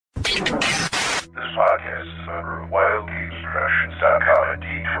podcast is a member of WildGamesProductions.com and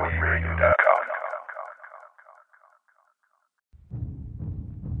D20Radio.com.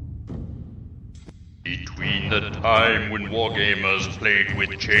 Between the time when wargamers played with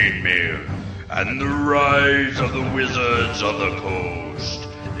chainmail and the rise of the Wizards of the Coast,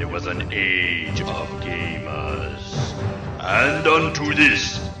 there was an age of gamers. And unto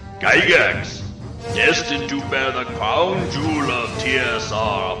this, Gygax, destined to bear the crown jewel of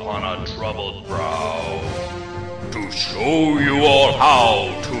TSR upon a troubled brow, to show you all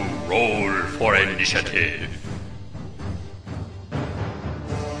how to roll for initiative.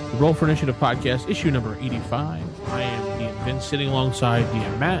 The Roll for Initiative podcast, issue number 85. I am DM Vince, sitting alongside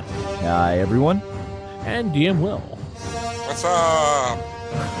DM Matt. Hi, everyone. And DM Will. What's up?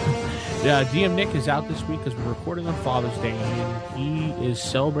 DM Nick is out this week because we're recording on Father's Day, and he is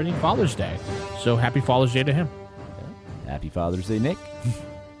celebrating Father's Day. So happy Father's Day to him. Happy Father's Day, Nick.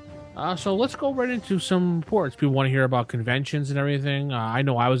 So let's go right into some reports. People want to hear about conventions and everything. I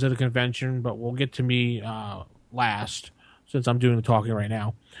know I was at a convention, but we'll get to me last, since I'm doing the talking right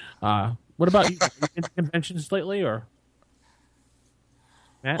now. What about you? Have you been to conventions lately, or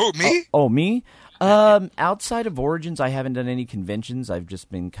Matt? Who, me? Oh, me? Outside of Origins, I haven't done any conventions. I've just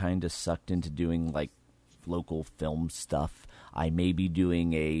been kind of sucked into doing, like, local film stuff. I may be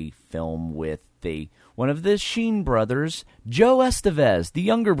doing a film with one of the Sheen brothers, Joe Estevez, the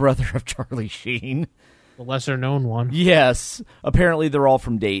younger brother of Charlie Sheen. The lesser-known one. Yes. Apparently they're all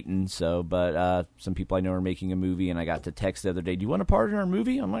from Dayton, but some people I know are making a movie, and I got to text the other day, do you want a part in our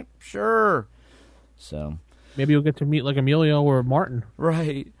movie? I'm like, sure. So maybe you'll get to meet, like, Emilio or Martin.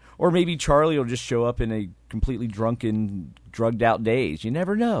 Right. Or maybe Charlie will just show up in a completely drunken, drugged-out daze. You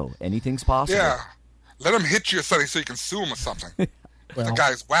never know. Anything's possible. Yeah. Let him hit you or something so you can sue him or something. Well, the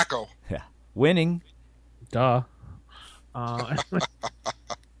guy's wacko. Yeah. Winning. Duh.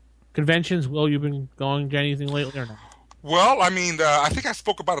 Conventions, Will, you been going to anything lately or not? Well, I mean, I think I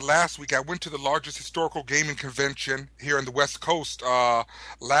spoke about it last week. I went to the largest historical gaming convention here in the West Coast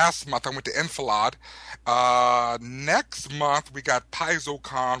last month. I went to Enfilade. Next month, we got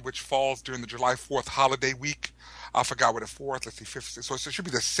PaizoCon, which falls during the July 4th holiday week. I forgot what the 4th, let's see, 5th, so it should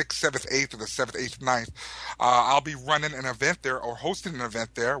be the 6th, 7th, 8th, or the 7th, 8th, 9th. I'll be running an event there, or hosting an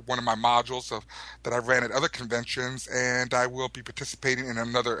event there, one of my modules that I ran at other conventions, and I will be participating in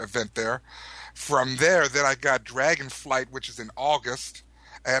another event there. From there, then I got Dragonflight, which is in August,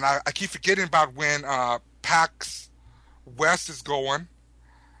 and I keep forgetting about when PAX West is going.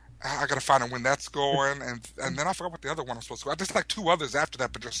 I got to find out when that's going, and then I forgot what the other one was supposed to go. There's like two others after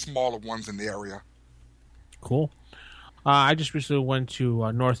that, but they're smaller ones in the area. Cool. I just recently went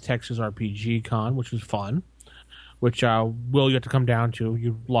to North Texas RPG Con, which was fun, which Will, you have to come down to.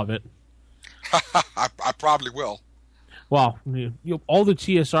 You love it. I probably will. Well, all the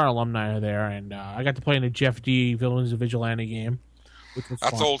TSR alumni are there, and I got to play in the Jeff D. Villains of Vigilante game, which was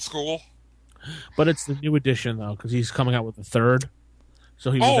That's fun. old school. But it's the new edition, though, because he's coming out with the third.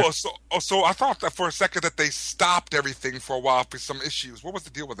 So so I thought that for a second that they stopped everything for a while for some issues. What was the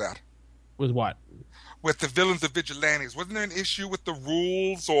deal with that? With what? With the Villains of Vigilantes. Wasn't there an issue with the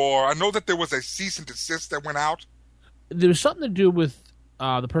rules? Or I know that there was a cease and desist that went out. There was something to do with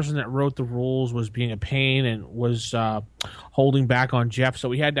the person that wrote the rules was being a pain and was holding back on Jeff. So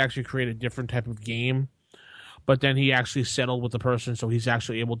we had to actually create a different type of game. But then he actually settled with the person, so he's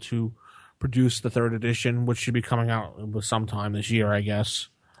actually able to produce the third edition, which should be coming out sometime this year, I guess.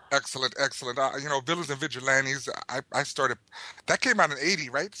 Excellent. Villains and Vigilantes, I started... That came out in 80,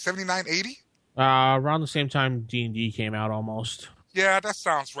 right? 79, 80? Around the same time D&D came out, almost. Yeah, that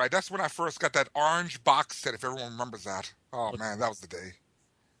sounds right. That's when I first got that orange box set, if everyone remembers that. Oh, man, that was the day.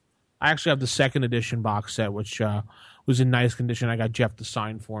 I actually have the second edition box set, which was in nice condition. I got Jeff to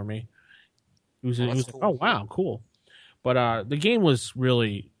sign for me. He was cool. like, oh, wow, cool. But the game was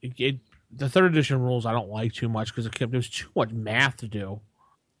really... the third edition rules I don't like too much because there was too much math to do.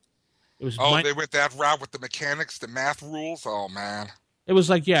 They went that route with the mechanics, the math rules? Oh, man. It was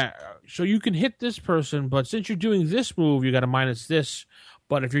like, yeah, so you can hit this person, but since you're doing this move, you got to minus this.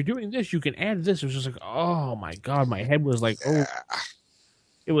 But if you're doing this, you can add this. It was just like, oh, my God. My head was like, oh.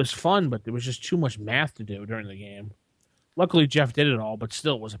 It was fun, but there was just too much math to do during the game. Luckily, Jeff did it all, but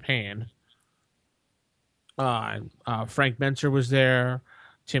still it was a pain. Frank Menser was there.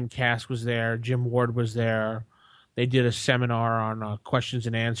 Tim Kask was there. Jim Ward was there. They did a seminar on questions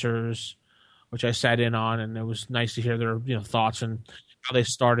and answers, which I sat in on, and it was nice to hear their thoughts and how they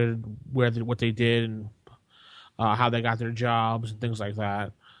started, what they did, and how they got their jobs and things like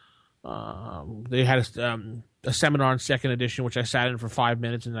that. They had a seminar in second edition, which I sat in for 5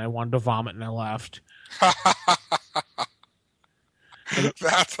 minutes, and I wanted to vomit, and I left.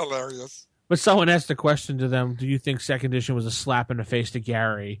 That's hilarious. But someone asked a question to them, do you think second edition was a slap in the face to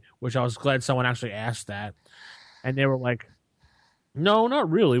Gary? Which I was glad someone actually asked that. And they were like, no,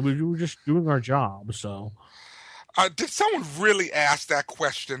 not really. We were just doing our job. So, did someone really ask that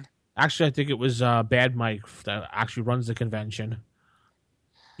question? actually, I think it was Bad Mike that actually runs the convention.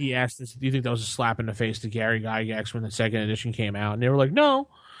 He asked us, do you think that was a slap in the face to Gary Gygax when the second edition came out? And they were like, no,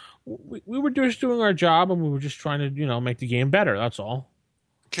 we were just doing our job and we were just trying to, make the game better. That's all.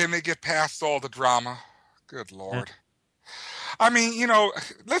 Can they get past all the drama? Good Lord. I mean,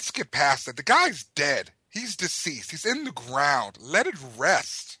 let's get past it. The guy's dead. He's deceased. He's in the ground. Let it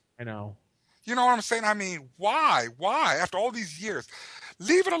rest. I know. You know what I'm saying? I mean, why? Why? After all these years,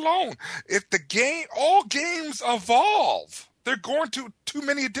 leave it alone. If all games evolve. They're going to too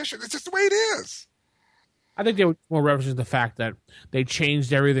many editions. It's just the way it is. I think they were more referencing the fact that they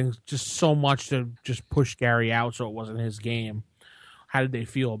changed everything just so much to just push Gary out so it wasn't his game. How did they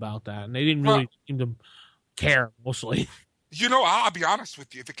feel about that? And they didn't really seem to care, mostly. I'll be honest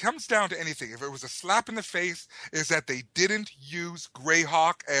with you. If it comes down to anything, if it was a slap in the face, is that they didn't use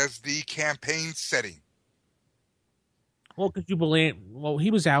Greyhawk as the campaign setting. Well, he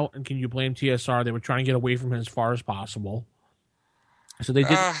was out, and can you blame TSR? They were trying to get away from him as far as possible. So they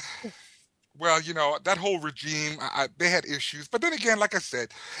did. That whole regime, they had issues. But then again, like I said,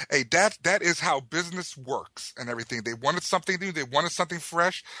 hey, that is how business works and everything. They wanted something new. They wanted something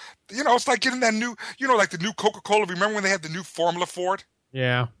fresh. It's like getting that new, like the new Coca-Cola. Remember when they had the new formula for it?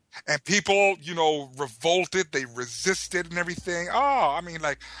 Yeah. And people, revolted. They resisted and everything. Oh, I mean,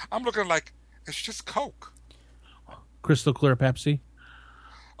 I'm looking like, it's just Coke. Crystal clear Pepsi?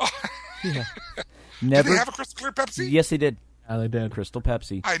 Yeah. Did they have a crystal clear Pepsi? Yes, they did. Yeah, they did. Crystal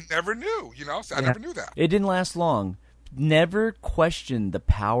Pepsi. I never knew, so I never knew that. It didn't last long. Never question the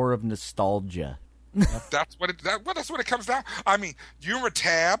power of nostalgia. That's what it comes down. I mean, do you remember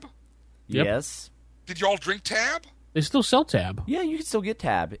Tab? Yep. Yes. Did y'all drink Tab? They still sell Tab. Yeah, you can still get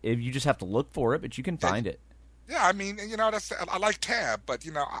Tab. You just have to look for it, but you can find it. Yeah, I mean, I like Tab, but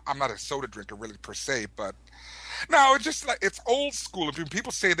I'm not a soda drinker really per se, but no, it's just like it's old school. If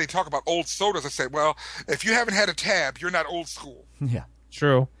people say they talk about old sodas, I say, well, if you haven't had a Tab, you're not old school. Yeah.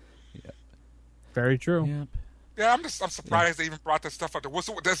 True. Yep. Very true. Yep. Yeah, I'm surprised they even brought that stuff out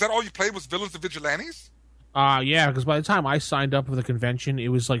there. Is that all you played was Villains and Vigilantes? Yeah, because by the time I signed up for the convention, it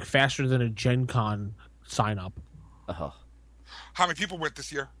was like faster than a Gen Con sign up. Uh-huh. How many people went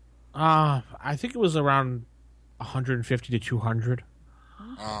this year? I think it was around 150 to 200.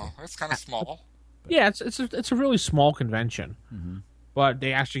 Oh, that's kind of small. Yeah, it's a really small convention, but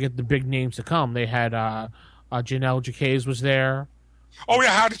they actually get the big names to come. They had Janelle Jacquez was there. Oh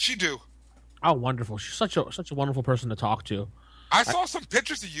yeah, how did she do? Oh, wonderful! She's such a wonderful person to talk to. I saw some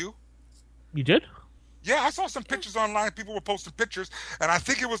pictures of you. You did? Yeah, I saw some pictures online. People were posting pictures, and I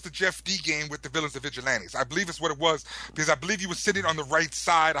think it was the Jeff D game with the Villains and Vigilantes. I believe it's what it was because I believe you were sitting on the right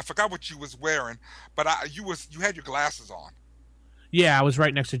side. I forgot what you was wearing, but you had your glasses on. Yeah, I was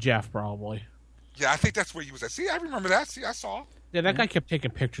right next to Jeff, probably. Yeah, I think that's where you was at. See, I remember that. See, I saw. Yeah, that guy kept taking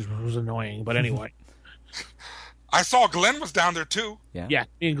pictures, which was annoying. But anyway. I saw Glenn was down there, too. Yeah,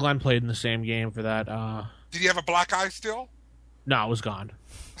 me and Glenn played in the same game for that. Did he have a black eye still? No, it was gone.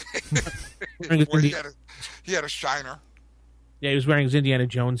 Well, he had a shiner. Yeah, he was wearing his Indiana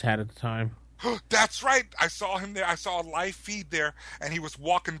Jones hat at the time. That's right. I saw him there. I saw a live feed there, and he was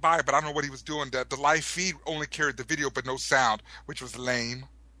walking by, but I don't know what he was doing. The live feed only carried the video, but no sound, which was lame.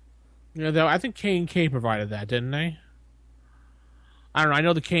 Though I think K&K provided that, didn't they? I don't know. I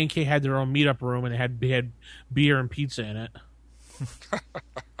know the K&K had their own meetup room, and they had beer and pizza in it.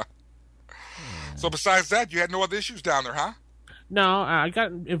 So besides that, you had no other issues down there, huh? No, I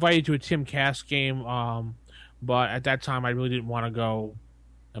got invited to a Tim Cass game, but at that time I really didn't want to go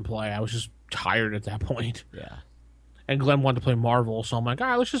and play. I was just tired at that point. Yeah. And Glenn wanted to play Marvel, so I'm like, all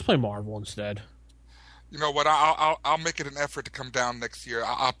right, let's just play Marvel instead. You know what? I'll make it an effort to come down next year.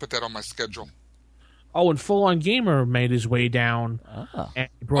 I'll put that on my schedule. Oh, and Full On Gamer made his way down. Oh, And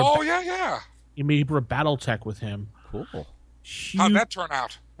he yeah. He brought BattleTech with him. cool. How'd that turn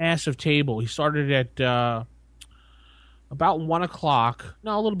out? Massive table. He started at about 1 o'clock.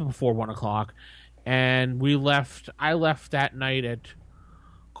 No, a little bit before 1 o'clock. And I left that night at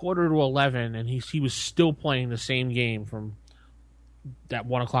 10:45, and he was still playing the same game from that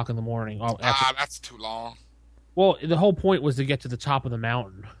 1 o'clock in the morning. Oh, that's too long. Well, the whole point was to get to the top of the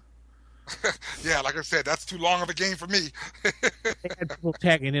mountain. Yeah, like I said, that's too long of a game for me. They had people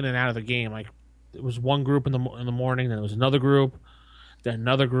tagging in and out of the game. Like, it was one group in the morning, then it was another group, then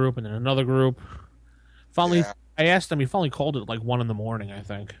another group, and then another group. Finally, Yeah. I asked him. He finally called it like 1 in the morning, I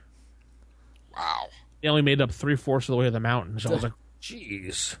think. Wow. He only made up 3/4 of the way to the mountain. So I was like,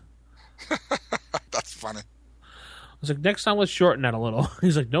 "Jeez." That's funny. I was like, next time let's shorten that a little.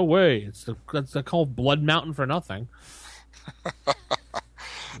 He's like, no way. That's called Blood Mountain for nothing.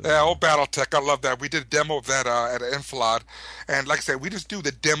 Yeah, old BattleTech. I love that. We did a demo of that at Enfilade. And like I said, we just do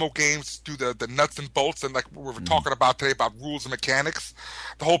the demo games, do the nuts and bolts, and like we were talking about today about rules and mechanics.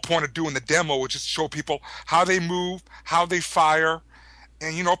 The whole point of doing the demo was just show people how they move, how they fire,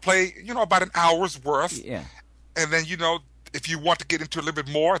 and, play, about an hour's worth. Yeah. And then, if you want to get into a little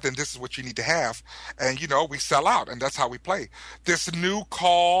bit more, then this is what you need to have. And, we sell out, and that's how we play. This new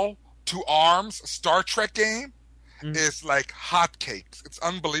Call to Arms Star Trek game is like hotcakes. It's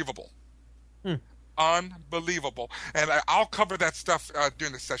unbelievable. Unbelievable. And I'll cover that stuff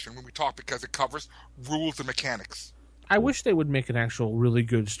during the session when we talk, because it covers rules and mechanics. I wish they would make an actual really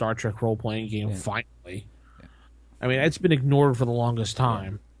good Star Trek role-playing game finally. Yeah. I mean, it's been ignored for the longest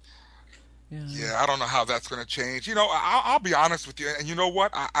time. Yeah, I don't know how that's going to change. I'll be honest with you. And you know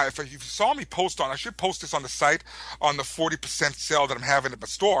what? If you saw me I should post this on the site on the 40% sale that I'm having at the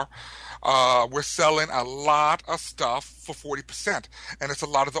store. We're selling a lot of stuff for 40%. And it's a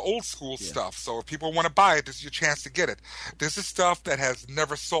lot of the old school stuff. So if people want to buy it, this is your chance to get it. This is stuff that has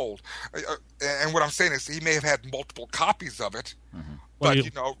never sold. And what I'm saying is he may have had multiple copies of it. But,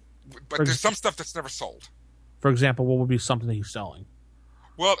 but there's some stuff that's never sold. For example, what would be something that he's selling?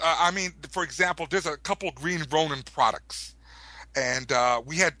 Well, for example, there's a couple Green Ronin products, and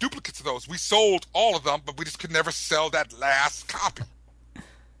we had duplicates of those. We sold all of them, but we just could never sell that last copy.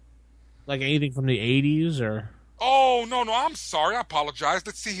 Like anything from the 80s, or? Oh, no, I'm sorry. I apologize.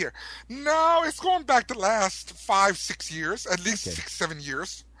 Let's see here. No, it's going back the last 5-6 years, at least 6-7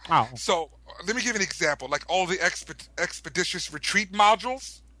 years. Oh. So let me give you an example. Like all the Expeditious Retreat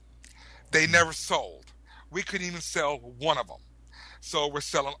modules, they never sold. We couldn't even sell one of them. So we're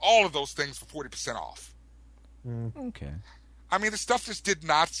selling all of those things for 40% off. Okay. I mean, the stuff just did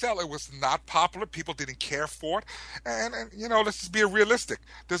not sell. It was not popular. People didn't care for it. And let's just be realistic.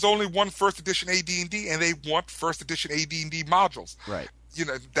 There's only one first edition AD&D, and they want first edition AD&D modules. Right.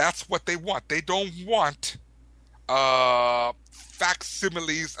 That's what they want. They don't want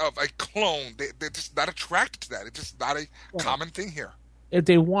facsimiles of a clone. They're just not attracted to that. It's just not a common thing here. If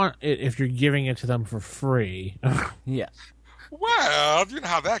they want it, if you're giving it to them for free. Yeah. Well, you know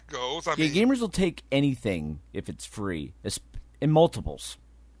how that goes. I mean, gamers will take anything if it's free, in multiples,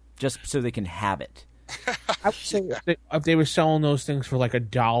 just so they can have it. I would say if they were selling those things for like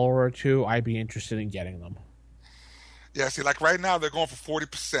 $1 or $2, I'd be interested in getting them. Yeah, see, like right now they're going for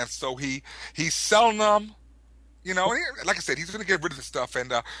 40%. So he's selling them. Like I said, he's going to get rid of the stuff.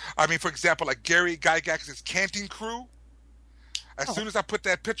 And for example, like Gary Gygax's Canting Crew. As soon as I put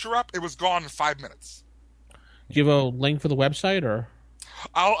that picture up, it was gone in 5 minutes. Do you have a link for the website, or?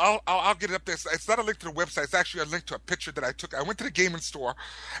 I'll get it up there. It's not a link to the website. It's actually a link to a picture that I took. I went to the gaming store,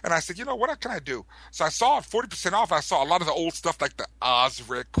 and I said, what can I do? So I saw it 40% off. I saw a lot of the old stuff like the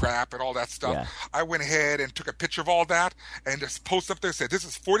Osric crap and all that stuff. Yeah. I went ahead and took a picture of all that and just posted up there and said, this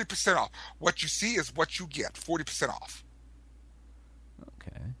is 40% off. What you see is what you get, 40% off.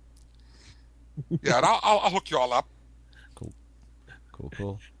 Okay. Yeah, and I'll hook you all up.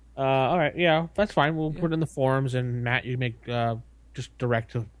 Cool. All right, yeah, that's fine. We'll put it in the forums, and Matt, you make just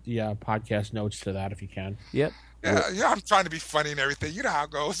direct the podcast notes to that if you can. Yep. Yeah, I'm trying to be funny and everything. You know how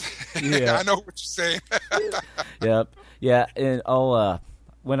it goes. Yeah. I know what you're saying. Yep. Yeah, and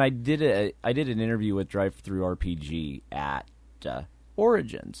when I did an interview with DriveThruRPG at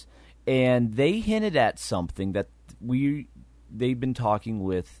Origins, and they hinted at something that they've been talking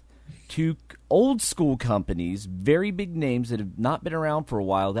with two old school companies, very big names that have not been around for a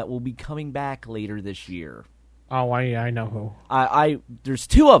while, that will be coming back later this year. Oh, I know who. There's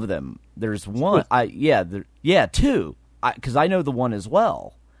two of them. There's one. Two. Because I know the one as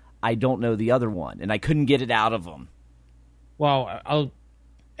well. I don't know the other one, and I couldn't get it out of them. Well,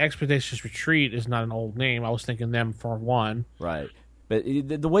 Expeditious Retreat is not an old name. I was thinking them for one. Right. But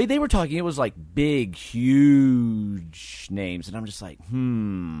the way they were talking, it was like big, huge names, and I'm just like,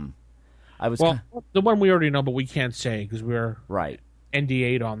 the one we already know, but we can't say because we're right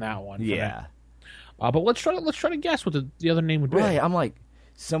NDA'd on that one. Yeah. But let's try to guess what the other name would be. Right. I'm like,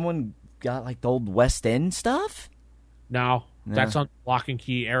 someone got like the old West End stuff? No. That's on Lock and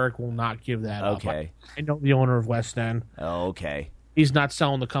Key. Eric will not give that up. Okay. I know the owner of West End. Oh, okay. He's not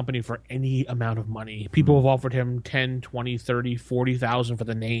selling the company for any amount of money. People have offered him 10, 20, 30, 40,000 for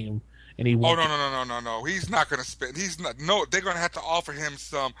the name. And he won't. No. He's not going to spend. They're going to have to offer him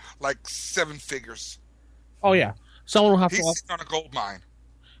some, like, 7 figures. Oh, yeah. Someone will have He's to. sitting on a gold mine.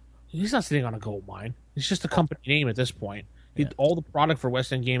 He's not sitting on a gold mine. It's just a company name at this point. All the product for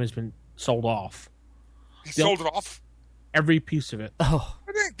West End Game has been sold off. He sold it off? Every piece of it. Oh.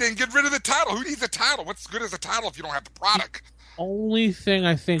 Then get rid of the title. Who needs a title? What's good as a title if you don't have the product? Only thing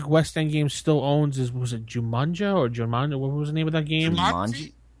I think West End Games still owns was it Jumanji or Jumanji? What was the name of that game?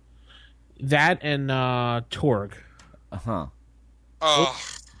 Jumanji? That and Torg.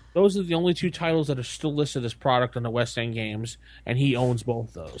 Those are the only two titles that are still listed as product on the West End Games, and he owns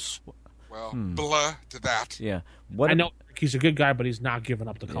both those. Well, blah to that. Yeah. I know he's a good guy, but he's not giving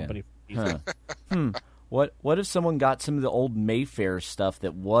up the company. Yeah. What if someone got some of the old Mayfair stuff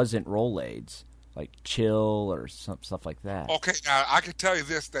that wasn't Rolaids, like Chill or stuff like that? Okay, now I can tell you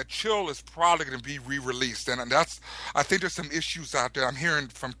this: that Chill is probably going to be re-released, and I think there's some issues out there. I'm hearing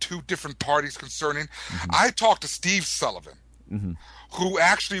from two different parties concerning. I talked to Steve Sullivan, who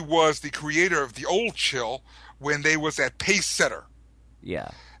actually was the creator of the old Chill when they was at Pace Setter. Yeah.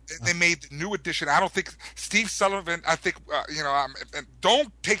 They made the new edition. I don't think Steve Sullivan. I think and don't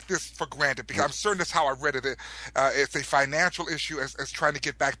take this for granted because I'm certain that's how I read it. It's a financial issue as trying to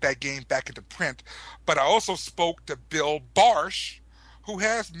get that game back into print. But I also spoke to Bill Barsh, who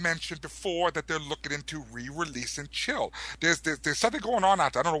has mentioned before that they're looking into re-releasing Chill. There's something going on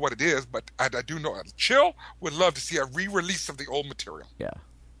out there. I don't know what it is, but I do know Chill would love to see a re-release of the old material. Yeah.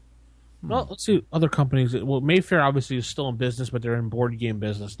 Well, let's see other companies. Well, Mayfair obviously is still in business, but they're in board game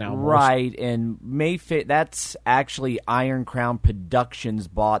business now. Right, and Mayfair, that's actually Iron Crown Productions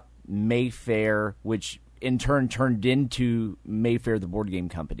bought Mayfair, which in turn turned into Mayfair, the board game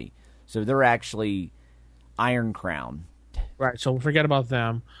company. So they're actually Iron Crown. Right, so forget about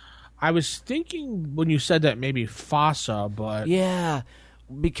them. I was thinking when you said that maybe FASA, but... Yeah,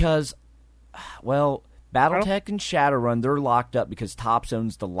 because, well... BattleTech and Shadowrun, they're locked up because Topps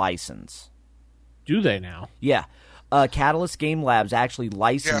owns the license. Do they now? Yeah. Catalyst Game Labs actually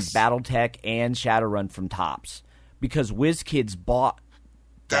licensed BattleTech and Shadowrun from Topps because WizKids bought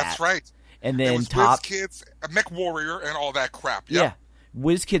that. That's right. And then it was WizKids, MechWarrior, and all that crap. Yep. Yeah.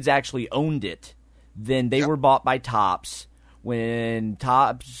 WizKids actually owned it. Then they were bought by Topps. When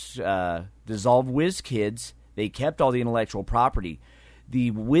Topps dissolved WizKids, they kept all the intellectual property.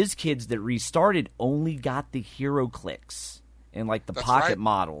 The WizKids that restarted only got the HeroClix and like the pocket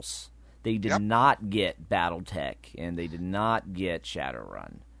models. They did not get BattleTech and they did not get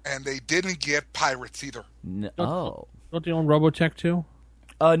Shadowrun. And they didn't get Pirates either. Don't they own Robotech too?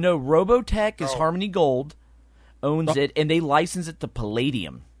 No, Robotech is Harmony Gold, owns it, and they license it to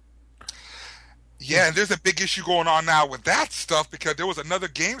Palladium. Yeah, and there's a big issue going on now with that stuff because there was another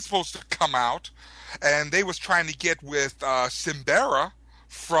game supposed to come out, and they was trying to get with Simbera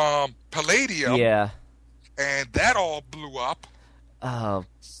from Palladium. Yeah. And that all blew up. Yeah,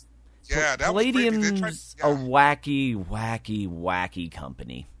 that Palladium's was a wacky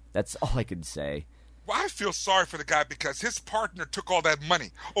company. That's all I can say. Well, I feel sorry for the guy because his partner took all that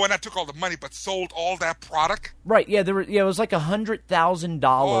money. Oh, and not took all the money, but sold all that product. Right? Yeah, it was like $100,000.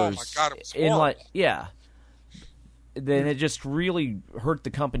 Oh my God, it was horrible. Then it just really hurt the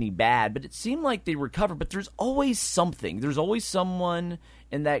company bad. But it seemed like they recovered. But there's always something. There's always someone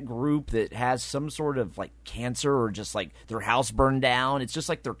in that group that has some sort of like cancer or just like their house burned down. It's just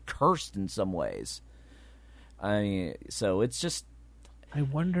like they're cursed in some ways. I mean, so it's just. I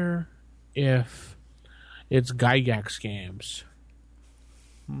wonder if it's Gygax Games.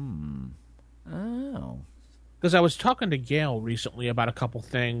 Oh. Because I was talking to Gail recently about a couple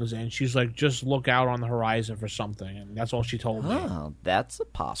things, and she's like, just look out on the horizon for something, and that's all she told me. Oh, that's a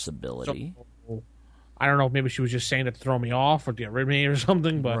possibility. So, I don't know if maybe she was just saying it to throw me off or to get rid of me or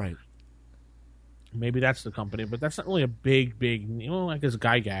something, but maybe that's the company. But that's not really a big, like it's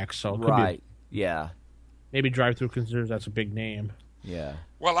Gygax, so it could be, yeah. Maybe Drive-Thru considers that's a big name. Yeah.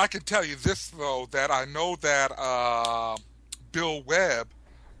 Well, I can tell you this, though, that I know that Bill Webb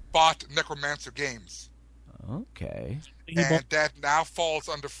bought Necromancer Games. Okay. And that now falls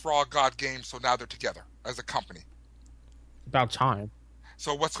under Frog God Games, so now they're together as a company. About time.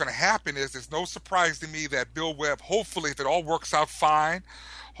 So what's going to happen is, it's no surprise to me that Bill Webb, hopefully, if it all works out fine,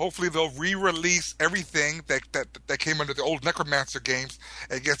 hopefully they'll re-release everything that came under the old Necromancer games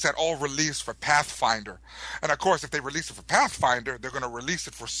and gets that all released for Pathfinder. And of course, if they release it for Pathfinder, they're going to release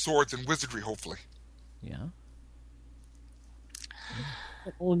it for Swords and Wizardry, hopefully. Yeah.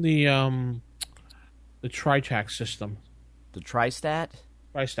 On the Tritax system. The Tristat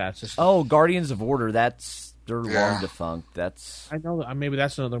system. Oh, Guardians of Order. They're long defunct. I know that maybe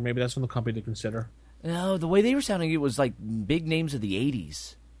that's another company to consider. No, the way they were sounding, it was like big names of the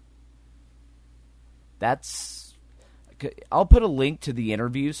 80s. I'll put a link to the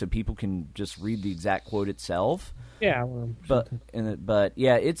interview so people can just read the exact quote itself. Yeah, but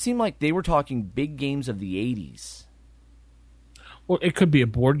yeah, it seemed like they were talking big games of the 80s. Well, it could be a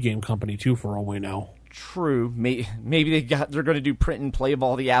board game company too, for all we know. True. Maybe they're going to do print and play of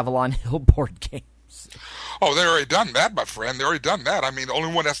all the Avalon Hill board games. Oh, they already done that, my friend. They already done that. I mean, the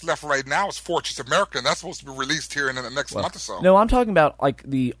only one that's left right now is Fortress America, and that's supposed to be released here in the next month or so. No, I'm talking about like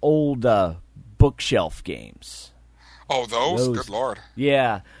the old bookshelf games. Oh, those? Good Lord.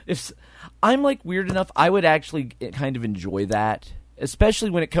 Yeah. If I'm like weird enough, I would actually kind of enjoy that,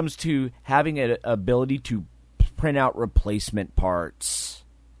 especially when it comes to having an ability to print out replacement parts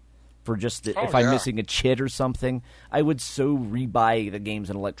for just if I'm missing a chit or something. I would so rebuy the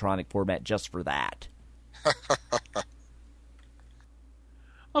games in electronic format just for that.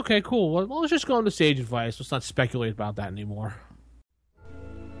 Okay, cool. Well, let's just go into Sage Advice. Let's not speculate about that anymore.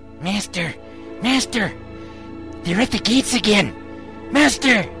 Master! They're at the gates again!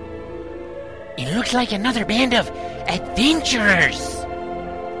 Master! It looks like another band of adventurers!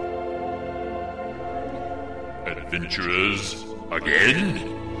 Adventurers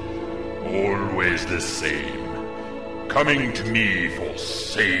again? Always the same. Coming to me for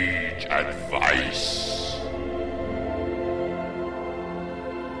sage advice.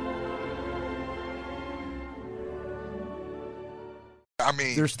 I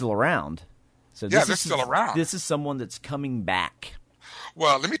mean, they're still around. So they're still around. This is someone that's coming back.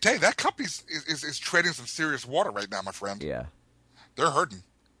 Well, let me tell you, that company is treading some serious water right now, my friend. Yeah. They're hurting.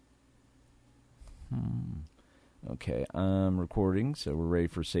 Okay, I'm recording, so we're ready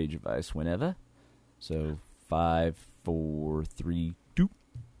for Sage Advice whenever. So 5, 4, 3, 2.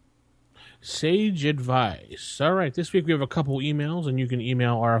 Sage Advice. All right, this week we have a couple emails, and you can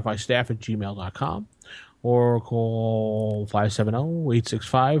email rfistaff@gmail.com or call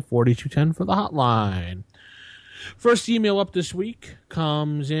 570-865-4210 for the hotline. First email up this week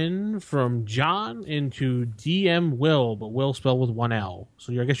comes in from John into DM Will, but Will spelled with one L.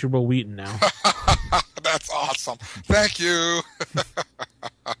 So I guess you're Will Wheaton now. That's awesome. Thank you.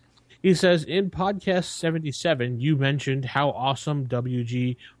 He says, in podcast 77, you mentioned how awesome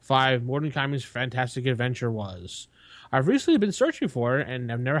WG5 Mordenkainen's Fantastic Adventure was. I've recently been searching for it,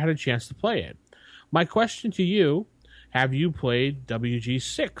 and I've never had a chance to play it. My question to you, have you played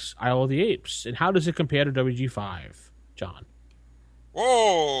WG6, Isle of the Apes, and how does it compare to WG5? John.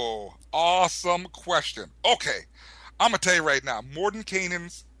 Whoa, awesome question. Okay, I'm going to tell you right now,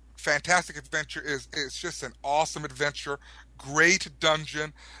 Mordenkainen's Fantastic Adventure is just an awesome adventure, great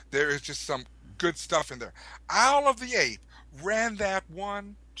dungeon. There is just some good stuff in there. Isle of the Ape ran that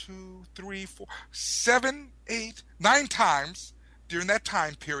 1, 2, 3, 4, 7, 8, 9 times during that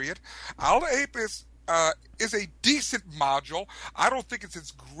time period. Isle of the Ape is a decent module. I don't think it's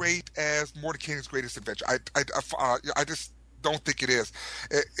as great as Mordenkainen's Greatest Adventure. I just don't think it is.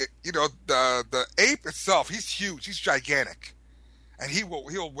 The ape itself, he's huge. He's gigantic. And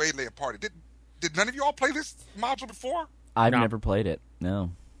he'll waylay a party. Did none of you all play this module before? I've never played it.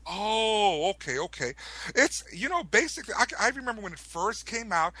 No. Oh, okay. It's, basically, I remember when it first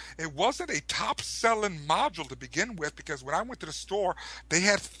came out, it wasn't a top-selling module to begin with, because when I went to the store, they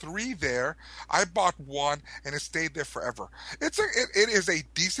had 3 there. I bought 1, and it stayed there forever. It is a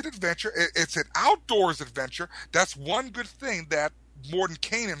decent adventure. It's an outdoors adventure. That's one good thing that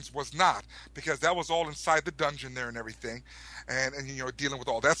Mordenkainen's was not, because that was all inside the dungeon there and everything, and dealing with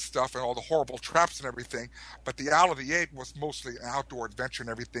all that stuff and all the horrible traps and everything. But the Isle of the Ape was mostly an outdoor adventure and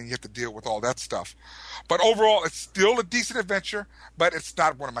everything. You have to deal with all that stuff. But overall, it's still a decent adventure, but it's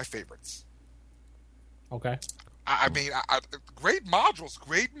not one of my favorites. Okay. I mean, great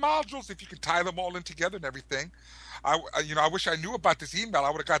modules if you can tie them all in together and everything. I wish I knew about this email.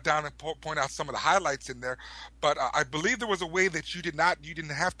 I would have got down and point out some of the highlights in there. But I believe there was a way that you didn't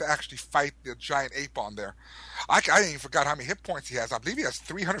have to actually fight the giant ape on there. I even forgot how many hit points he has. I believe he has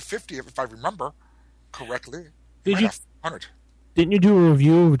 350, if I remember correctly. Didn't you do a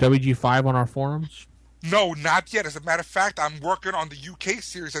review of WG5 on our forums? No, not yet. As a matter of fact, I'm working on the UK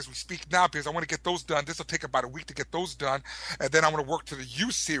series as we speak now, because I want to get those done. This will take about a week to get those done, and then I'm going to work to the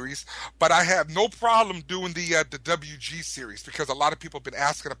U series. But I have no problem doing the WG series, because a lot of people have been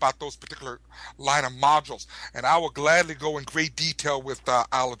asking about those particular line of modules, and I will gladly go in great detail with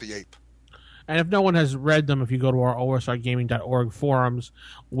Isle of the Ape. And if no one has read them, if you go to our osrgaming.org forums,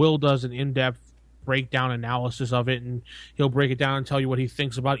 Will does an in-depth breakdown analysis of it, and he'll break it down and tell you what he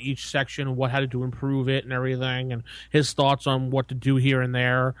thinks about each section, what had to improve it and everything, and his thoughts on what to do here and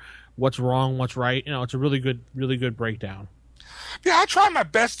there, what's wrong, what's right. It's a really good breakdown. Yeah, I try my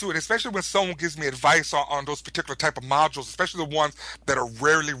best to it, especially when someone gives me advice on those particular type of modules, especially the ones that are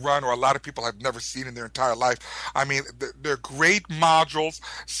rarely run or a lot of people have never seen in their entire life. I mean, they're great modules.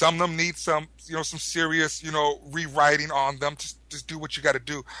 Some of them need some some serious, rewriting on them. Just do what you got to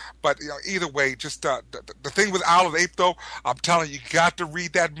do. But either way, just the thing with Owl of the Ape, though, I'm telling you, you got to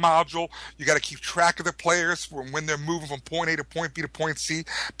read that module. You got to keep track of the players from when they're moving from point A to point B to point C,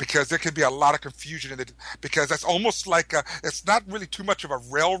 because there can be a lot of confusion in it. Because that's almost like it's not really too much of a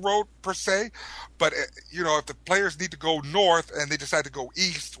railroad per se, but if the players need to go north and they decide to go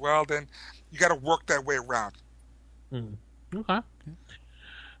east, well, then you got to work that way around. Okay.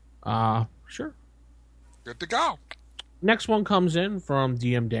 Sure. Good to go. Next one comes in from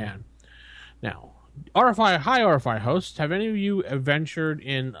DM Dan. Now, RFI hosts, have any of you adventured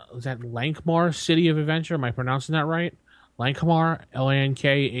in, is that Lankmar City of Adventure? Am I pronouncing that right? Lankmar,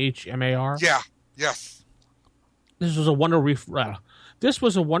 Lankhmar? Yeah. Yes. This was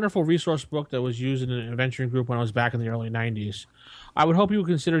a wonderful resource book that was used in an adventuring group when I was back in the early 90s. I would hope you would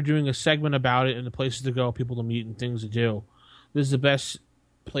consider doing a segment about it and the places to go, people to meet, and things to do. This is the best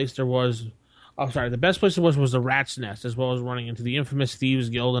place there was. The best place there was the Rat's Nest, as well as running into the infamous Thieves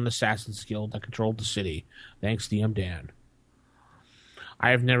Guild and Assassins Guild that controlled the city. Thanks, DM Dan. I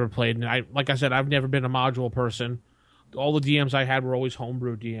have never played, and like I said, I've never been a module person. All the DMs I had were always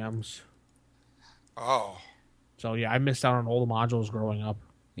homebrew DMs. Oh. So yeah, I missed out on all the modules growing up.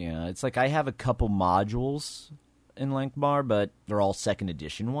 Yeah, it's like I have a couple modules in Lankmar, but they're all second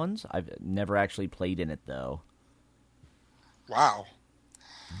edition ones. I've never actually played in it, though. Wow.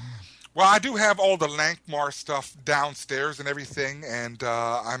 Well, I do have all the Lankmar stuff downstairs and everything, and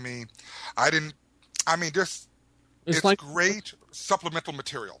it's like great supplemental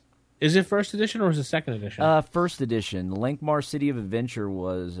material. Is it first edition or is it second edition? First edition. Lankmar City of Adventure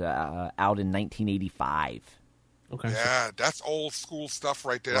was out in 1985. Okay. Yeah, that's old school stuff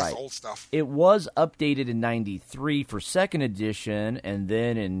right there. That's old stuff. It was updated in 93 for second edition, and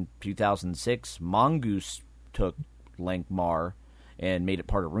then in 2006, Mongoose took Lankmar and made it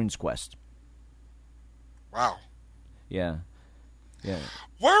part of Rune's Quest. Wow. Yeah.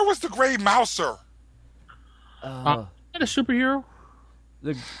 Where was the Gray Mouser? Is that a superhero?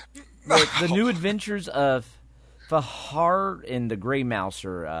 The New Adventures of Fahar and the Gray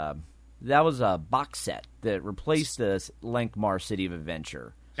Mouser, that was a box set that replaced the Lankmar City of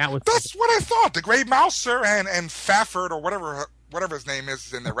Adventure. That's what I thought. The Gray Mouser and Fafford, or whatever his name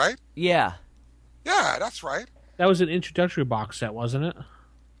is in there, right? Yeah. Yeah, that's right. That was an introductory box set, wasn't it?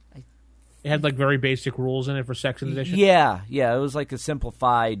 It had like very basic rules in it for second edition. Yeah. It was like a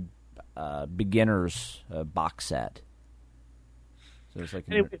simplified beginner's box set. So it's like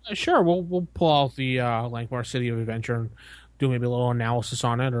anyway, sure, we'll pull out the Lankmar City of Adventure and do maybe a little analysis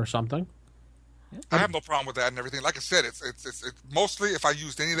on it or something. I have no problem with that and everything. Like I said, it's mostly, if I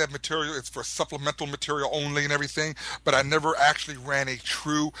used any of that material, it's for supplemental material only and everything. But I never actually ran a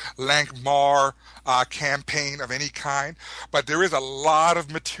true Lankmar campaign of any kind. But there is a lot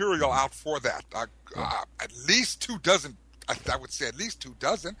of material out for that. At least 2 dozen. I would say at least 2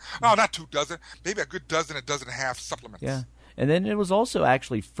 dozen. Oh, not 2 dozen. Maybe a good dozen, a dozen and a half supplements. Yeah, and then it was also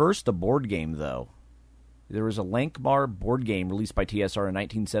actually first a board game, though. There was a Lankmar board game released by TSR in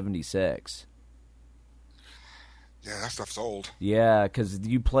 1976. Yeah, that stuff's old. Yeah, because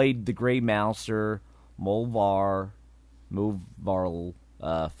you played the Grey Mouser, Molvar, Movarl,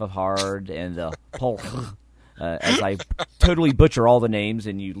 Fahard, and the Pol. As I totally butcher all the names,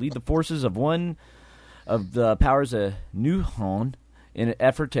 and you lead the forces of one of the powers of Nuhon in an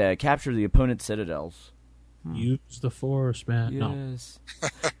effort to capture the opponent's citadels. Use the force, man. Yes.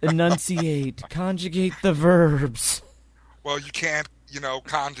 Enunciate, conjugate the verbs. Well, you can't,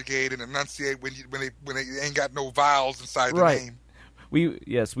 conjugate and enunciate when they ain't got no vowels inside the name. We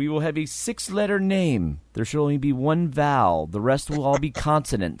will have a 6-letter name. There should only be 1 vowel. The rest will all be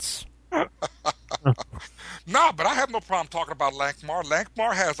consonants. No, but I have no problem talking about Lankmar.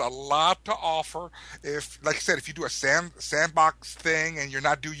 Lankmar has a lot to offer. Like I said, if you do a sandbox thing and you're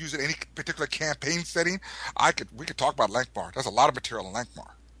not using any particular campaign setting, we could talk about Lankmar. There's a lot of material in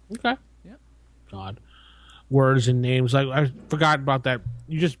Lankmar. Okay. Yeah. God. Words and names. I forgot about that.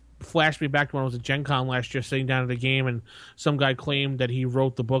 You just flashed me back to when I was at Gen Con last year, sitting down at the game, and some guy claimed that he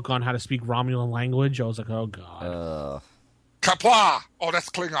wrote the book on how to speak Romulan language. I was like, oh, God. Kapla! Oh, that's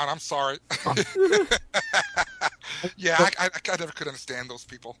Klingon. I'm sorry. Yeah, I never could understand those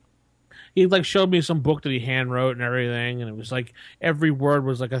people. He showed me some book that he hand wrote and everything, and it was like every word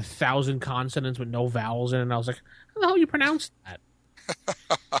was like 1,000 consonants with no vowels in it. And I was like, how the hell you pronounce that?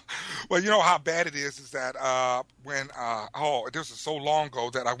 Well, you know how bad it is that this was so long ago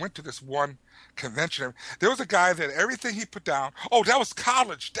that I went to this one convention. There was a guy that everything he put down, that was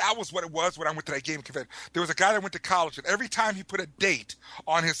college. That was what it was when I went to that gaming convention. There was a guy that went to college, and every time he put a date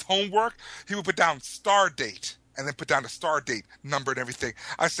on his homework, he would put down star date. and then put down the star date, number, and everything.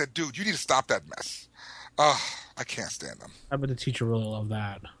 I said, dude, you need to stop that mess. I can't stand them. I bet the teacher really loved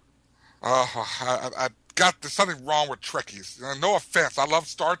that. I got there's something wrong with Trekkies. No offense, I love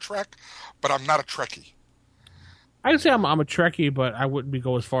Star Trek, but I'm not a Trekkie. I'd say I'm a Trekkie, but I wouldn't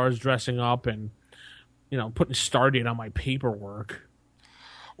go as far as dressing up and, putting Stardate on my paperwork.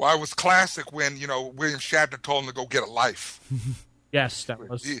 Well, it was classic when, William Shatner told him to go get a life. Yes, that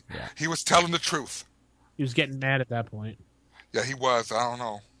was. He was telling the truth. He was getting mad at that point. Yeah, he was. I don't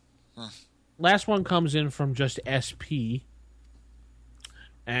know. Last one comes in from just SP.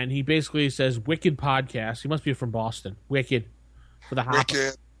 And he basically says, Wicked Podcast. He must be from Boston. Wicked. For the hop.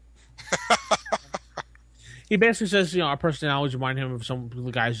 Wicked. He basically says, our personalities remind him of some of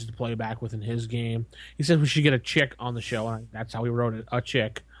the guys he used to play back with in his game. He says we should get a chick on the show, and that's how he wrote it, a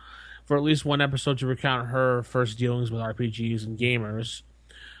chick, for at least one episode to recount her first dealings with RPGs and gamers.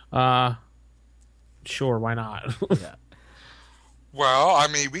 Sure, why not? Yeah. Well, I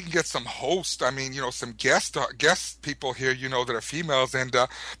mean, we can get some hosts. I mean, some guest people here, that are females, and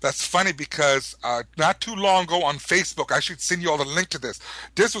that's funny because not too long ago on Facebook, I should send you all the link to this.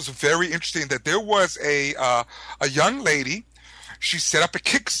 This was very interesting. That there was a young lady. She set up a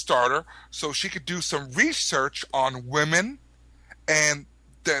Kickstarter so she could do some research on women and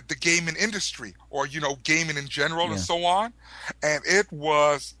the gaming industry, or gaming in general, and so on. And it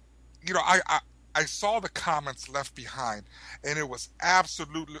was, I saw the comments left behind, and it was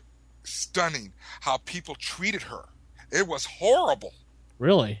absolutely stunning how people treated her. It was horrible.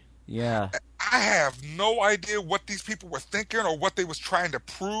 Really? Yeah. I have no idea what these people were thinking or what they was trying to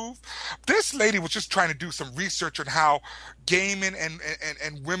prove. This lady was just trying to do some research on how gaming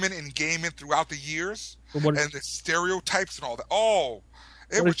and women in gaming throughout the years and the stereotypes and all that. Oh,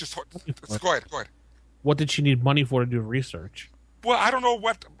 it was just... Go ahead. What did she need money for to do research? Well, I don't know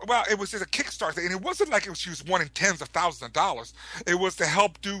what. Well, it was just a Kickstarter thing, and it wasn't like she was wanting tens of thousands of dollars. It was to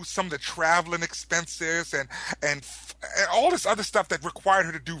help do some of the traveling expenses and all this other stuff that required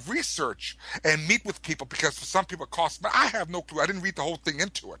her to do research and meet with people, because for some people it costs. But I have no clue. I didn't read the whole thing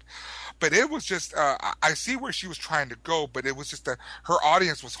into it, but it was just. I see where she was trying to go, but it was just that her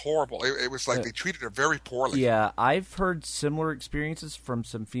audience was horrible. It was like they treated her very poorly. Yeah, I've heard similar experiences from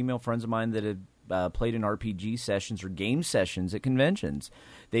some female friends of mine that had played in RPG sessions or game sessions at conventions.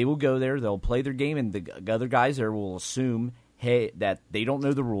 They will go there, they'll play their game, and the other guys there will assume, hey, that they don't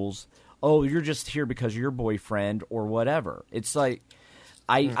know the rules. Oh, you're just here because you're your boyfriend or whatever. It's like,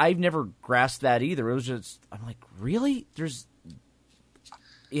 I've never grasped that either. It was just, I'm like, really?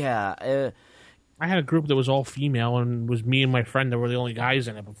 I had a group that was all female, and it was me and my friend that were the only guys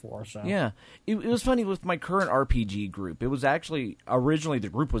in it before. So yeah, it was funny with my current RPG group. It was actually originally the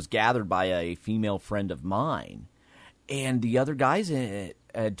group was gathered by a female friend of mine, and the other guys in it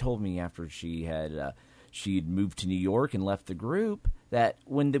had told me after she had moved to New York and left the group that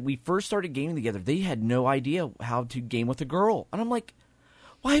when we first started gaming together, they had no idea how to game with a girl, and I'm like,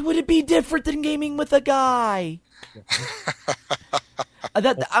 why would it be different than gaming with a guy?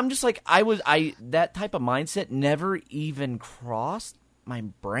 I'm just like, that type of mindset never even crossed my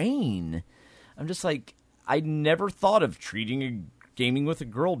brain. I'm just like, I never thought of treating gaming with a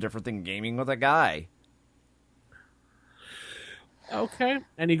girl different than gaming with a guy. Okay.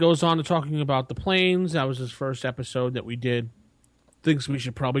 And he goes on to talking about the planes. That was his first episode that we did. Thinks we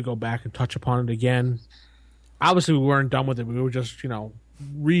should probably go back and touch upon it again. Obviously, we weren't done with it. We were just,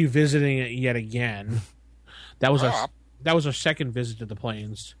 revisiting it yet again. That was our second visit to the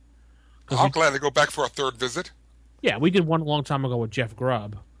plains. I'm glad to go back for a third visit. Yeah, we did one a long time ago with Jeff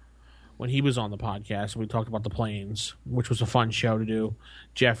Grubb when he was on the podcast. We talked about the plains, which was a fun show to do.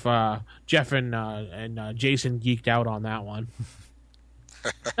 Jeff and Jason geeked out on that one.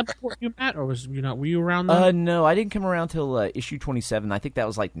 Was that before you met, or were you around then? No, I didn't come around till issue 27. I think that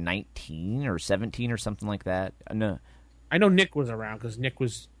was like 19 or 17 or something like that. No, I know Nick was around because Nick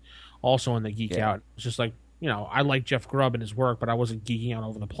was also in the geek out. It's just like, I like Jeff Grubb and his work, but I wasn't geeking out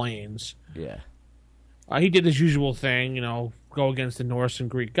over the planes. Yeah. He did his usual thing, go against the Norse and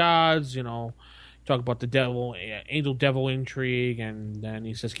Greek gods, talk about the angel-devil intrigue, and then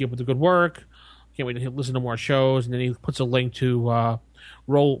he says, keep up the good work. Can't wait to listen to more shows. And then he puts a link to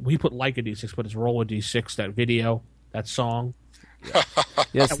he put like a D6, but it's Roll a D6, that video, that song. Yeah.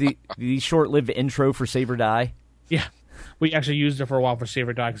 Yes, the short-lived intro for Save or Die. Yeah. We actually used it for a while for Save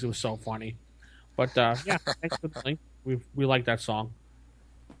or Die because it was so funny. But, thanks for the link. We like that song.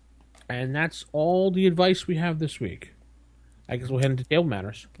 And that's all the advice we have this week. I guess we'll head into Table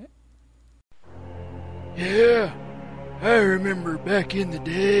Matters. Okay. Yeah, I remember back in the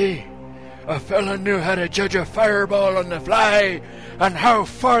day a fella knew how to judge a fireball on the fly and how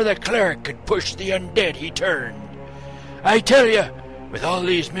far the cleric could push the undead he turned. I tell you, with all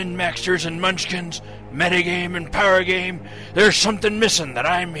these min-maxers and munchkins, metagame and power game, there's something missing that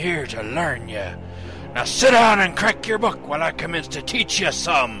I'm here to learn you. Now sit down and crack your book while I commence to teach you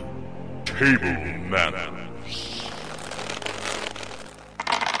some. Table manners.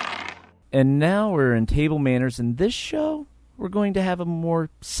 And now we're in Table Manners, and this show, we're going to have a more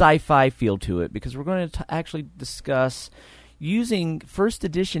sci-fi feel to it, because we're going to actually discuss using first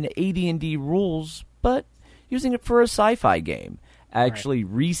edition AD&D rules, but using it for a sci-fi game. Actually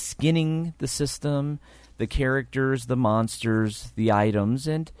reskinning the system, the characters, the monsters, the items,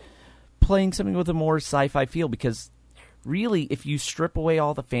 and playing something with a more sci-fi feel, because really, if you strip away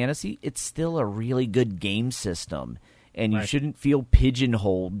all the fantasy, it's still a really good game system, and you shouldn't feel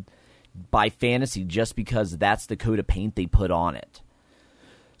pigeonholed by fantasy just because that's the coat of paint they put on it.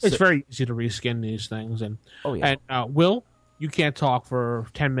 It's very easy to reskin these things. And Will, you can't talk for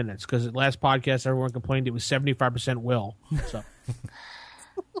 10 minutes, because at last podcast everyone complained it was 75% Will. So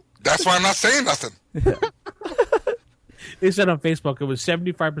That's why I'm not saying nothing. They said on Facebook it was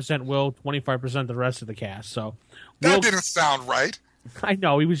 75% Will, 25% the rest of the cast. So That didn't sound right. I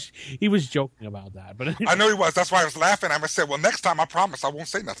know he was joking about that, but I know he was. That's why I was laughing. I said, well, next time I promise I won't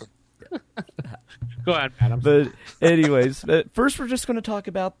say nothing. Go ahead, Adam. But anyways, first we're just going to talk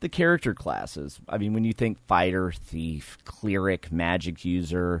about the character classes. I mean, when you think fighter, thief, cleric, magic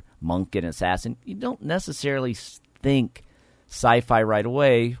user, monk, and assassin, you don't necessarily think sci-fi right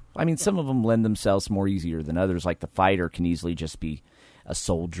away. I mean, some of them lend themselves more easier than others. Like the fighter can easily just be a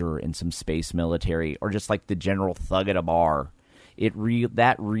soldier in some space military, or just like the general thug at a bar.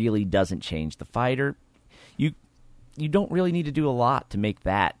 That really doesn't change. The fighter, you don't really need to do a lot to make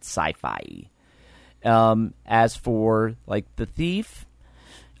that sci-fi. As for like the thief,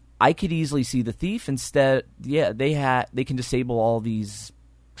 I could easily see the thief instead. Yeah, they can disable all these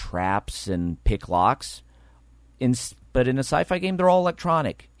traps and pick locks. But in a sci-fi game, they're all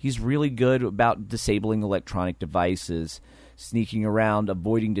electronic. He's really good about disabling electronic devices, sneaking around,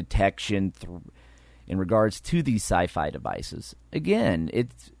 avoiding detection in regards to these sci-fi devices. Again,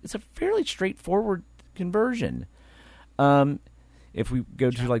 it's a fairly straightforward conversion. If we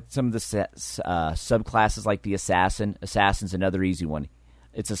go to like some of the subclasses, like the assassin's another easy one.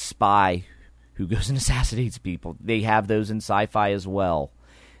 It's a spy who goes and assassinates people. They have those in sci-fi as well.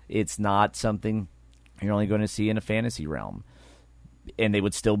 It's not something you're only going to see in a fantasy realm. And they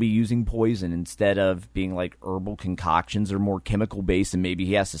would still be using poison instead of being like herbal concoctions or more chemical based, and maybe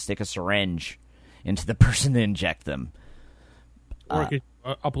he has to stick a syringe into the person to inject them. Or he could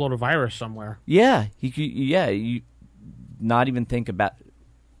upload a virus somewhere. Yeah, he could. Yeah, you not even think about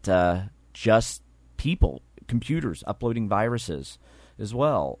just people, computers uploading viruses as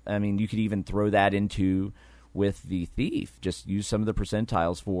well. I mean, you could even throw that into with the thief. Just use some of the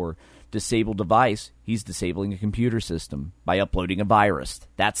percentiles for disable device. He's disabling a computer system by uploading a virus.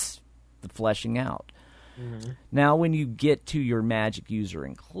 That's the fleshing out. Mm-hmm. Now, when you get to your magic user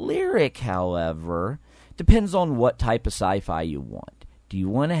and cleric, however, depends on what type of sci-fi you want. Do you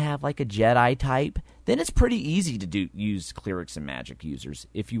want to have like a Jedi type? Then it's pretty easy to use clerics and magic users.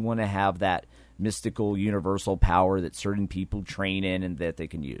 If you want to have that mystical universal power that certain people train in and that they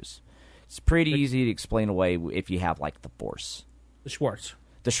can use. It's pretty easy to explain away if you have like the Force. The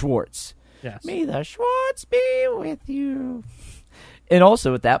Schwartz. Yes. May the Schwartz be with you. And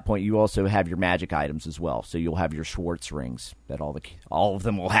also at that point, you also have your magic items as well. So you'll have your Schwartz rings that all of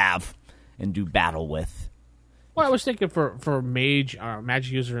them will have and do battle with. Well, I was thinking for mage,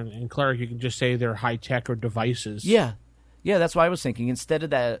 magic user, and cleric, you can just say they're high tech or devices. Yeah, that's what I was thinking. Instead of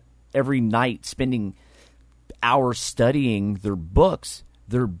that, every night spending hours studying their books,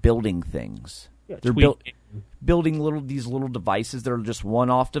 they're building things. Yeah, they're building these little devices that are just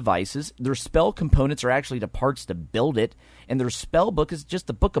one-off devices. Their spell components are actually the parts to build it, and their spell book is just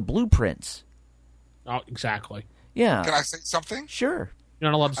a book of blueprints. Oh, exactly. Yeah. Can I say something? Sure.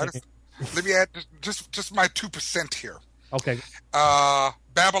 You're not allowed to say. Let me add just my 2% here. Okay.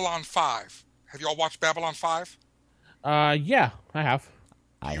 Babylon 5. Have you all watched Babylon 5? Yeah, I have.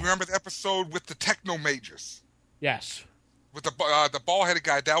 You remember the episode with the techno mages? Yes. With the bald-headed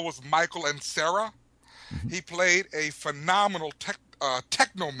guy, that was Michael and Sarah. Mm-hmm. He played a phenomenal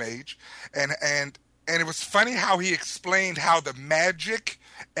techno mage, and it was funny how he explained how the magic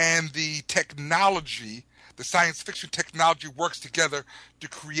and the technology, the science fiction technology, works together to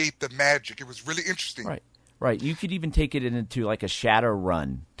create the magic. It was really interesting. Right. You could even take it into like a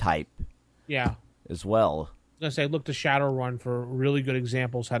Shadowrun type. Yeah. As well. I was going to say, look to Shadowrun for really good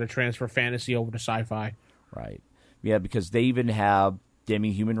examples how to transfer fantasy over to sci-fi. Right. Yeah, because they even have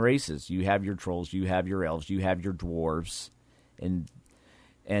demi-human races. You have your trolls, you have your elves, you have your dwarves, and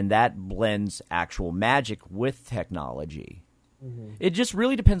that blends actual magic with technology. Mm-hmm. It just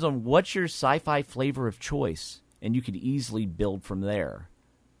really depends on what's your sci-fi flavor of choice, and you could easily build from there.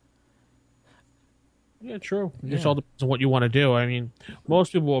 Yeah, true. It just all depends on what you want to do. I mean,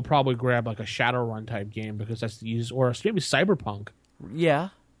 most people will probably grab like a Shadowrun type game because that's the easiest, or maybe Cyberpunk. Yeah.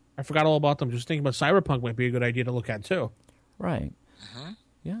 I forgot all about them. Just thinking about Cyberpunk might be a good idea to look at too. Right. Uh-huh.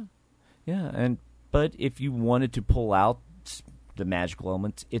 Yeah. Yeah. But if you wanted to pull out the magical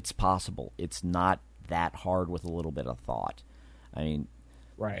elements, it's possible. It's not that hard with a little bit of thought. I mean,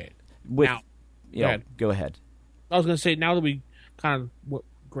 right. Now, go ahead. I was going to say, now that we kind of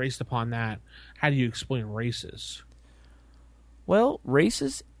graced upon that, how do you explain races? Well,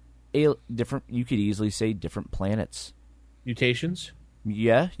 races, different. You could easily say different planets. Mutations?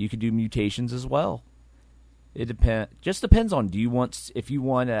 Yeah, you could do mutations as well. It just depends on if you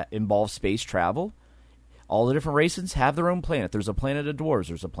want to involve space travel. All the different races have their own planet. There's a planet of dwarves.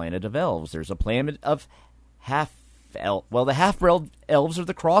 There's a planet of elves. There's a planet of half-elf. Well, the half-elves are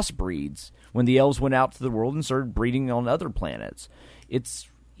the crossbreeds. When the elves went out to the world and started breeding on other planets, it's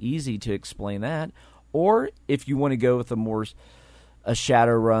easy to explain that. Or if you want to go with a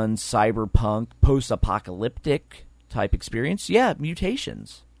Shadowrun, cyberpunk, post-apocalyptic type experience,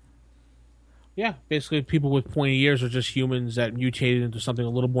 mutations. Yeah, basically people with pointy ears are just humans that mutated into something a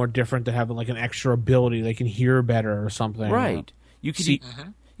little more different that have like an extra ability. They can hear better or something. Right. You could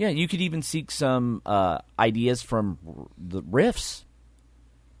you could even seek some ideas from the Rifts.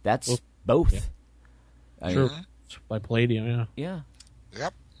 That's both. Yeah. Sure. By Palladium, yeah. Yeah.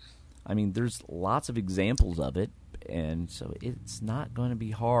 Yep. I mean, there's lots of examples of it, and so it's not going to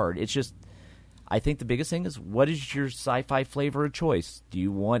be hard. It's just, I think the biggest thing is, what is your sci-fi flavor of choice? Do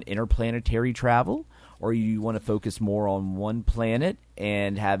you want interplanetary travel, or you want to focus more on one planet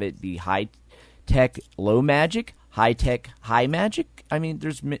and have it be high-tech, low magic, high-tech, high magic? I mean,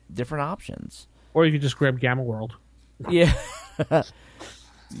 there's different options. Or you could just grab Gamma World. Yeah.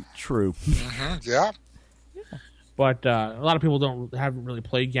 True. Mm-hmm. Yeah. But a lot of people haven't really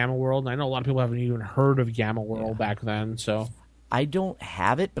played Gamma World, and I know a lot of people haven't even heard of Gamma World back then. So I don't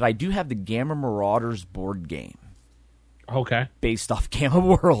have it, but I do have the Gamma Marauders board game. Okay. Based off Gamma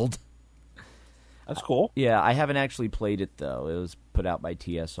World. That's cool. Yeah, I haven't actually played it, though. It was put out by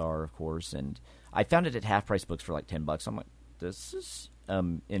TSR, of course, and I found it at half-price books for like $10. I'm like, this is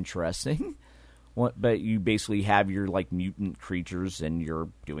interesting. But you basically have your like mutant creatures, and you're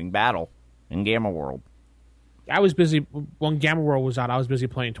doing battle in Gamma World. I was busy when Gamma World was out. I was busy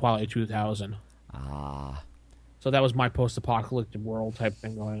playing Twilight 2000. So that was my post-apocalyptic world type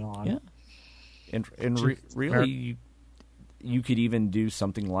thing going on. Yeah, and really, you could even do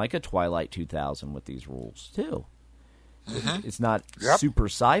something like a Twilight 2000 with these rules too. Mm-hmm. It's not super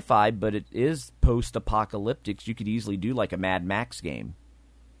sci-fi, but it is post-apocalyptic. You could easily do like a Mad Max game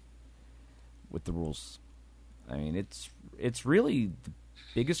with the rules. I mean, it's really the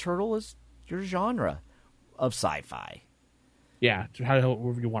biggest hurdle is your genre of sci-fi. Yeah,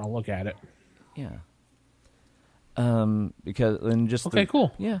 however you want to look at it. Yeah.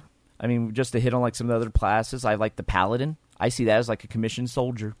 Cool. Yeah. I mean, just to hit on like some of the other classes, I like the Paladin. I see that as like a commissioned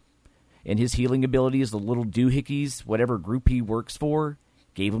soldier. And his healing ability is the little doohickeys, whatever group he works for,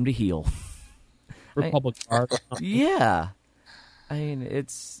 gave him to heal. Republic Guard. Yeah. I mean,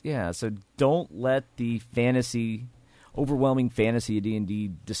 so don't let the overwhelming fantasy of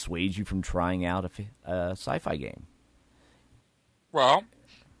D&D dissuade you from trying out a sci-fi game. Well,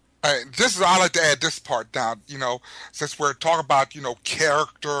 I like to add this part down, since we're talking about,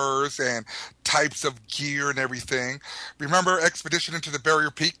 characters and types of gear and everything. Remember Expedition into the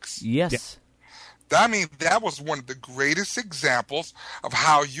Barrier Peaks? Yes. Yeah. I mean, that was one of the greatest examples of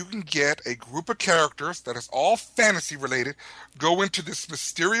how you can get a group of characters that is all fantasy related, go into this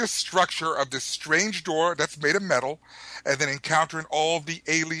mysterious structure of this strange door that's made of metal, and then encountering all the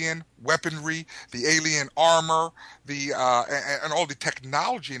alien weaponry, the alien armor, and all the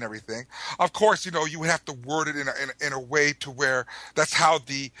technology and everything. Of course, you would have to word it in a way to where that's how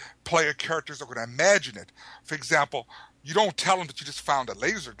the player characters are going to imagine it. For example, you don't tell them that you just found a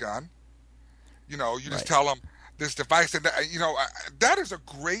laser gun. You just tell them this device, and that is a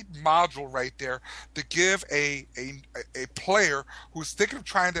great module right there to give a player who's thinking of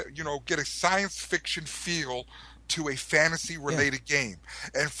trying to get a science fiction feel to a fantasy related game,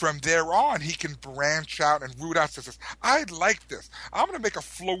 and from there on he can branch out and root out. Says, I like this. I'm going to make a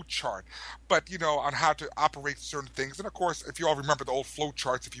flow chart, but on how to operate certain things. And of course, if you all remember the old flow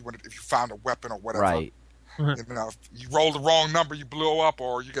charts, if you found a weapon or whatever, right. If you roll the wrong number, you blow up,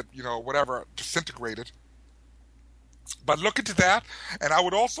 or you get, whatever, disintegrated. But look into that, and I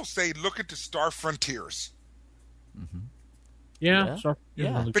would also say look into Star Frontiers. Yeah.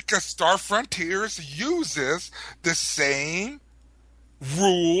 Yeah. Because Star Frontiers uses the same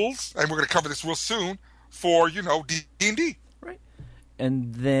rules, and we're going to cover this real soon, for, D&D. Right.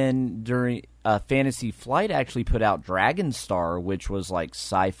 And then during Fantasy Flight actually put out Dragonstar, which was like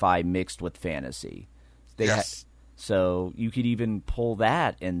sci-fi mixed with fantasy. Yes. So you could even pull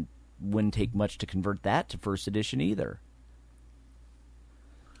that, and wouldn't take much to convert that to first edition either.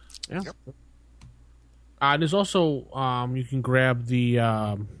 Yeah. Yep. There's also you can grab the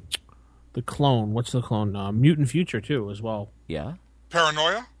clone. What's the clone? Mutant Future too, as well. Yeah.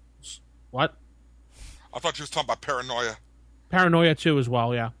 Paranoia? What? I thought you was talking about Paranoia. Paranoia too, as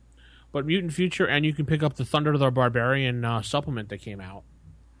well. Yeah. But Mutant Future, and you can pick up the Thunder the Barbarian supplement that came out.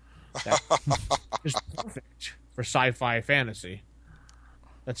 That is perfect for sci-fi fantasy.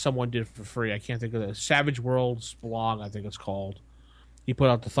 That someone did for free. I can't think of it. Savage Worlds blog, I think it's called. He put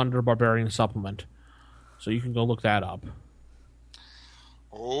out the Thunder Barbarian supplement. So you can go look that up.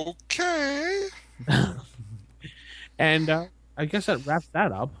 Okay. And I guess that wraps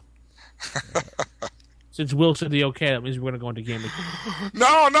that up. Since Will said the okay, that means we're going to go into Game Mechanics.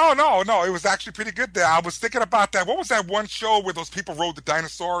 No. It was actually pretty good there. I was thinking about that. What was that one show where those people rode the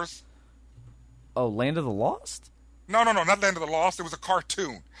dinosaurs? Oh, Land of the Lost? No, not Land of the Lost. It was a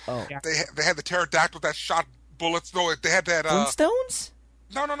cartoon. Oh. Yeah. They had the pterodactyl that shot bullets. No, they had that. Flintstones?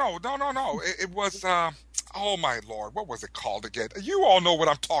 No. It was. Oh my Lord, what was it called again? You all know what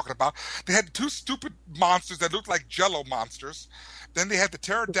I'm talking about. They had two stupid monsters that looked like Jello monsters. Then they had the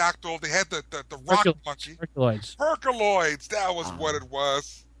pterodactyl. They had the rock monkey. Herculoids. That was what it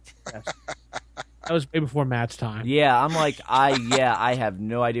was. Yes. That was way before Matt's time. Yeah, I'm like, I have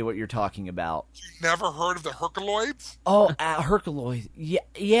no idea what you're talking about. You never heard of the Herculoids? Oh, Herculoids.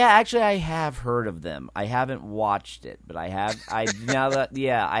 Yeah, actually, I have heard of them. I haven't watched it, but I have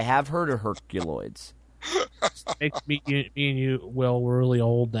heard of Herculoids. Makes me and you, Will, we're really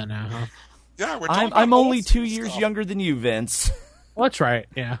old then, huh? Yeah, I'm only 2 years younger than you, Vince. Well, that's right,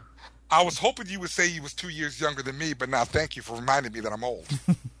 yeah. I was hoping you would say you was 2 years younger than me, but now thank you for reminding me that I'm old.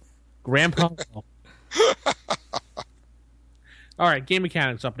 Grandpa. All right, Game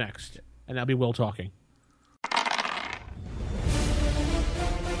Mechanics up next, and that'll be Will talking.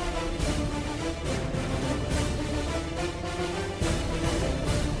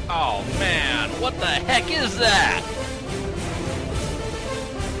 Oh man, what the heck is that?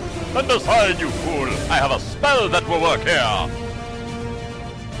 Stand aside, you fool! I have a spell that will work here!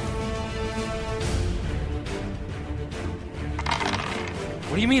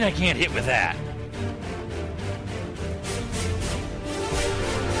 What do you mean I can't hit with that?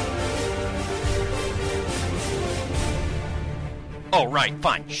 Oh, right,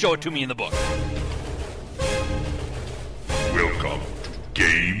 fine. Show it to me in the book. Welcome to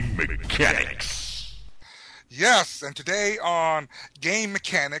Game Mechanics. Yes, and today on Game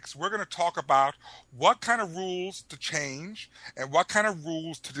Mechanics, we're going to talk about what kind of rules to change and what kind of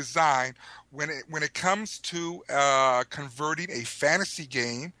rules to design when it comes to converting a fantasy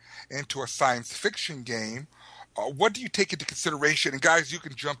game into a science fiction game. What do you take into consideration? And guys, you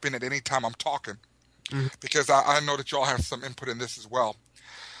can jump in at any time I'm talking, because I know that y'all have some input in this as well.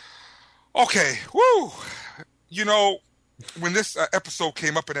 Okay, woo! You know, when this episode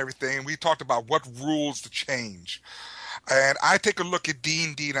came up and everything, we talked about what rules to change. And I take a look at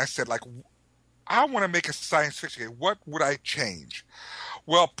D&D and I said, like, I want to make a science fiction game. What would I change?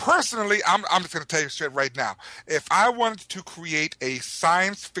 Well, personally, I'm just going to tell you straight right now. If I wanted to create a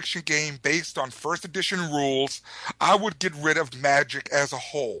science fiction game based on first edition rules, I would get rid of magic as a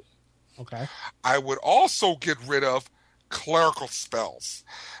whole. Okay. I would also get rid of clerical spells.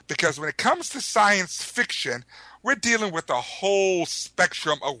 Because when it comes to science fiction, we're dealing with a whole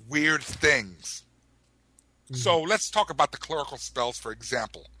spectrum of weird things. So let's talk about the clerical spells, for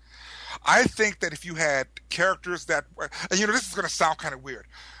example. I think that if you had characters that, and this is going to sound kind of weird.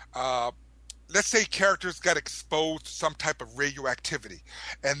 Let's say characters got exposed to some type of radioactivity,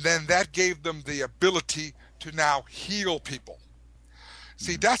 and then that gave them the ability to now heal people.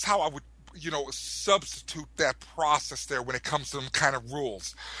 See, that's how I would, substitute that process there when it comes to them kind of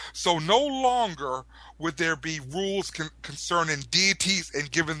rules. So no longer would there be rules concerning deities and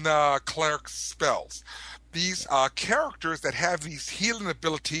giving the clerics spells. These characters that have these healing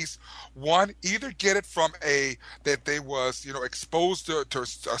abilities, one, either get it from that they was, exposed to a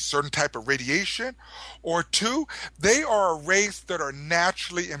certain type of radiation, or two, they are a race that are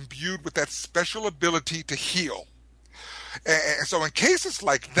naturally imbued with that special ability to heal. And so in cases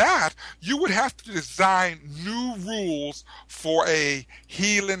like that, you would have to design new rules for a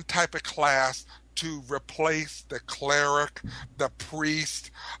healing type of class to replace the cleric, the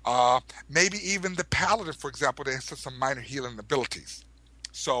priest, maybe even the paladin, for example. They have some minor healing abilities.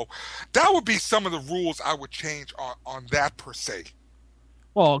 So that would be some of the rules I would change on that per se.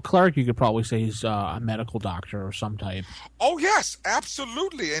 Well, cleric, you could probably say he's a medical doctor or some type. Oh, yes,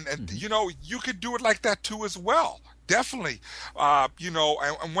 absolutely. And you know, you could do it like that too as well. Definitely. You know,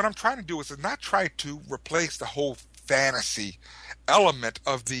 and what I'm trying to do is not try to replace the whole fantasy element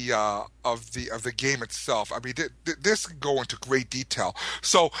of the game itself. I mean, this can go into great detail.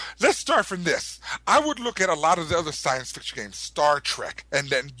 So let's start from this. I would look at a lot of the other science fiction games, Star Trek, and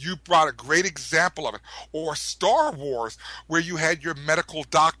then you brought a great example of it, or Star Wars, where you had your medical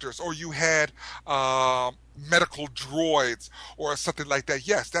doctors, or you had medical droids, or something like that.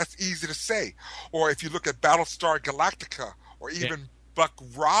 Yes, that's easy to say. Or if you look at Battlestar Galactica, or even Buck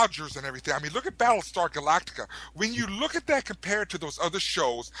Rogers and everything. I mean, look at Battlestar Galactica. When you look at that compared to those other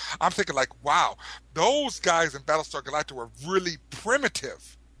shows, I'm thinking like, wow, those guys in Battlestar Galactica were really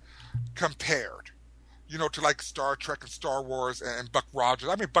primitive compared, you know, to like Star Trek and Star Wars and Buck Rogers.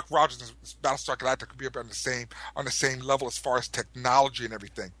 I mean, Buck Rogers and Battlestar Galactica could be up on the same level as far as technology and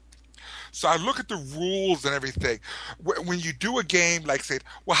everything. So I look at the rules and everything. When you do a game, like say,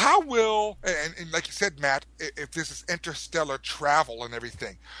 well, how will, and like you said, Matt, if this is interstellar travel and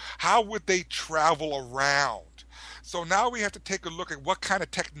everything, how would they travel around? So now we have to take a look at what kind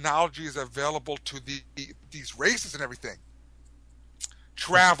of technology is available to these races and everything.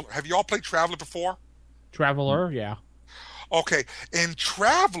 Traveler. Have you all played Traveler before? Traveler, yeah. Okay. In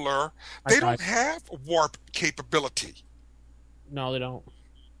Traveler, they don't have warp capability. No, they don't.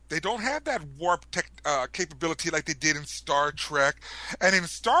 They don't have that warp capability like they did in Star Trek. And in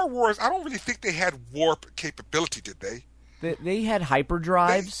Star Wars, I don't really think they had warp capability, did they? They had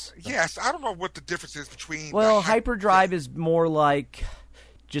hyperdrives. Yes, I don't know what the difference is between... Well, hyperdrive is more like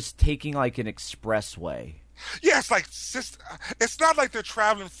just taking like an expressway. Yeah, it's like... It's not like they're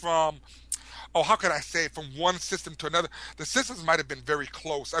traveling from... Oh, how can I say it? From one system to another. The systems might have been very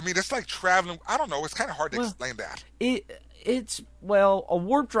close. I mean, it's like traveling... I don't know. It's kind of hard to explain that. A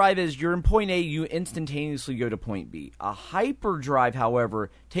warp drive is you're in point A, you instantaneously go to point B. A hyperdrive,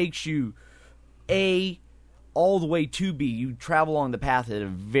 however, takes you A all the way to B. You travel along the path at a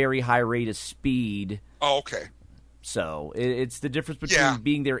very high rate of speed. Oh, okay. So it's the difference between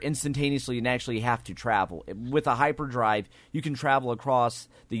being there instantaneously and actually have to travel. With a hyperdrive, you can travel across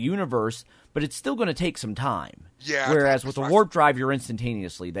the universe, but it's still going to take some time. Yeah. Whereas with a warp drive, you're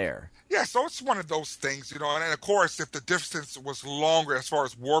instantaneously there. Yeah, so it's one of those things, you know, and of course, if the distance was longer as far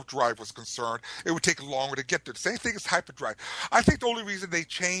as warp drive was concerned, it would take longer to get there. The same thing as hyperdrive. I think the only reason they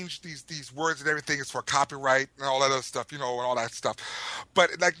changed these words and everything is for copyright and all that other stuff, you know, and all that stuff.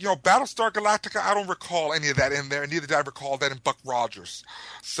 But, like, you know, Battlestar Galactica, I don't recall any of that in there, and neither did I recall that in Buck Rogers.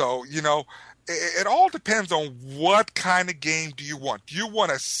 So, you know, it all depends on what kind of game do you want. Do you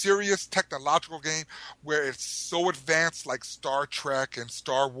want a serious technological game where it's so advanced like Star Trek and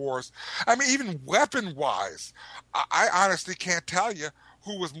Star Wars? I mean, even weapon-wise, I honestly can't tell you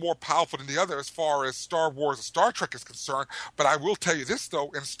who was more powerful than the other as far as Star Wars or Star Trek is concerned. But I will tell you this,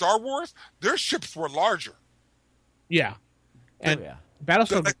 though. In Star Wars, their ships were larger. Yeah. And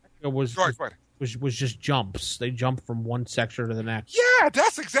Battlestar Galactica was just jumps. They jumped from one sector to the next. Yeah,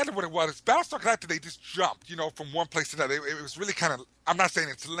 that's exactly what it was. Battlestar Galactica, they just jumped, you know, from one place to another. It was really kind of, I'm not saying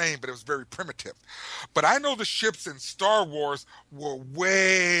it's lame, but it was very primitive. But I know the ships in Star Wars were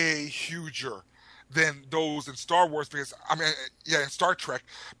way huger than those in Star Wars because, in Star Trek,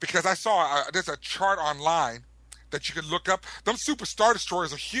 because I saw, there's a chart online that you can look up. Them Super Star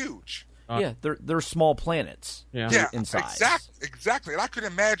Destroyers are huge. Yeah, they're small planets. Yeah, in size. Exactly. And I could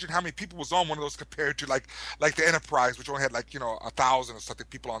imagine how many people was on one of those compared to like the Enterprise, which only had 1,000 or something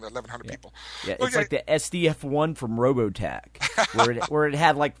people on there, 1,100 people. Yeah, it's like the SDF-1 from Robotech, where it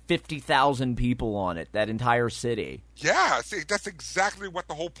had 50,000 people on it, that entire city. Yeah, see, that's exactly what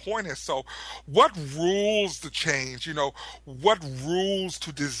the whole point is. So what rules to change, you know, what rules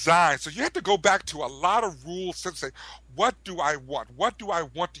to design. So you have to go back to a lot of rules to say, what do I want? What do I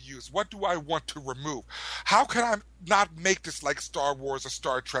want to use? What do I want to remove? How can I not make this like Star Wars or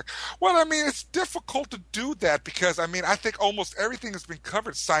Star Trek? Well, I mean, it's difficult to do that because, I think almost everything has been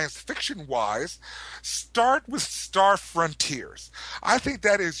covered science fiction-wise. Start with Star Frontiers. I think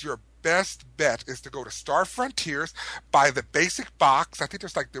that is your best bet is to go to Star Frontiers, buy the basic box. I think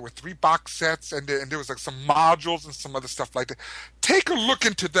there were 3 box sets, and there was some modules and some other stuff like that. Take a look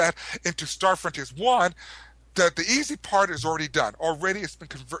into Star Frontiers. One, the easy part is already done. Already it's been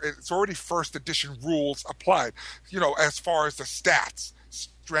converted. It's already first edition rules applied, you know, as far as the stats.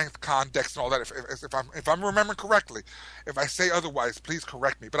 strength, con, dex, and all that. If I'm remembering correctly, if I say otherwise, please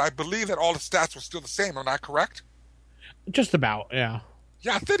correct me. But I believe that all the stats were still the same. Am I correct? Just about, yeah.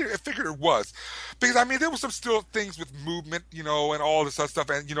 Yeah, I figured it was. Because, I mean, there were some still things with movement, and all this other stuff.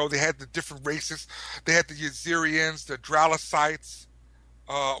 And, they had the different races. They had the Yserians, the Dralicites.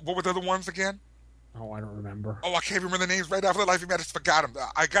 What were the other ones again? Oh, I don't remember. Oh, I can't remember the names right now for the life of me. I just forgot them.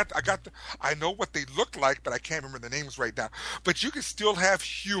 I know what they look like, but I can't remember the names right now. But you can still have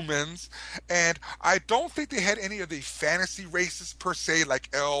humans, and I don't think they had any of the fantasy races per se, like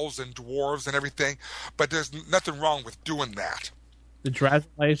elves and dwarves and everything. But there's nothing wrong with doing that. The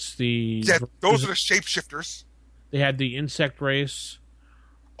Dracolites, those are the shapeshifters. They had the insect race.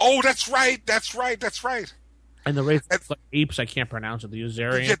 Oh, that's right. And the race like apes, I can't pronounce it. The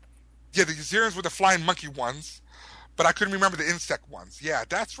Yserian. Yeah, the Yserians were the flying monkey ones, but I couldn't remember the insect ones. Yeah,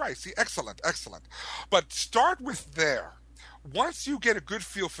 that's right. See, excellent. But start with there. Once you get a good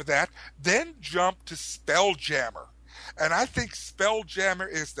feel for that, then jump to Spelljammer. And I think Spelljammer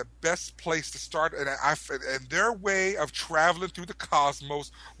is the best place to start. And their way of traveling through the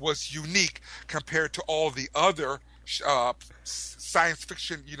cosmos was unique compared to all the other science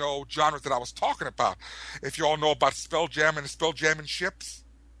fiction, genres that I was talking about. If you all know about Spelljammer and the Spelljamming ships.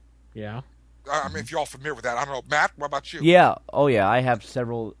 Yeah. I mean, if you're all familiar with that. I don't know. Matt, what about you? Yeah. Oh, yeah. I have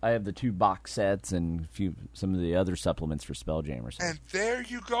several. I have the 2 box sets and some of the other supplements for Spelljammer. And there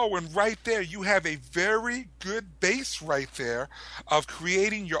you go. And right there, you have a very good base right there of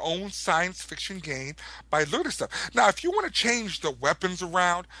creating your own science fiction game by looking at stuff. Now, if you want to change the weapons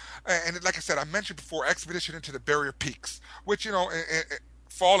around, and like I said, I mentioned before, Expedition into the Barrier Peaks, which,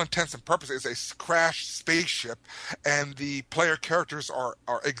 for all intents and purposes, is a crashed spaceship, and the player characters are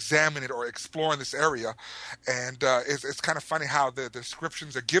examining or exploring this area. And it's kind of funny how the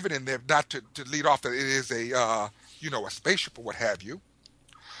descriptions are given in there, not to lead off that it is a spaceship or what have you.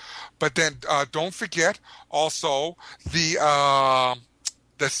 But then don't forget also the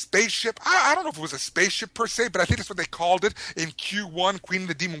spaceship. I don't know if it was a spaceship per se, but I think that's what they called it in Q1, Queen of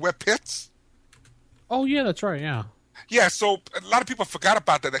the Demon Web Pits. Oh, yeah, that's right, yeah. Yeah, so a lot of people forgot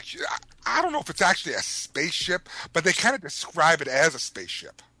about that. I don't know if it's actually a spaceship, but they kind of describe it as a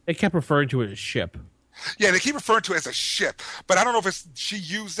spaceship. They kept referring to it as ship. Yeah, they keep referring to it as a ship, but I don't know if she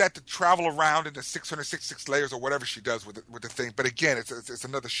used that to travel around in the 666 layers or whatever she does with the thing. But again, it's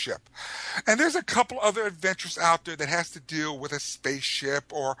another ship. And there's a couple other adventures out there that has to deal with a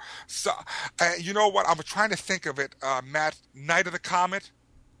spaceship or you know what? I'm trying to think of it. Matt, Night of the Comet.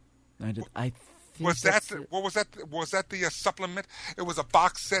 Was that the supplement? It was a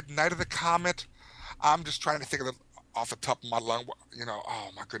box set, Night of the Comet. I'm just trying to think of it off the top of my lung. Oh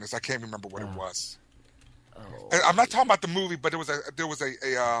my goodness, I can't remember what it was. And I'm not talking about the movie, but there was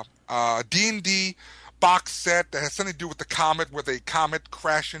a D&D box set that has something to do with the comet, with a comet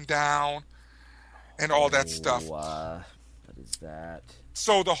crashing down, and all that stuff. What is that?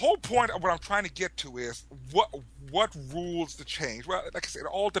 So the whole point of what I'm trying to get to is what rules to change. Well, like I said, it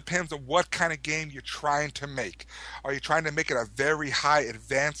all depends on what kind of game you're trying to make. Are you trying to make it a very high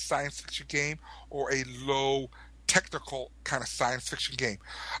advanced science fiction game or a low technical kind of science fiction game?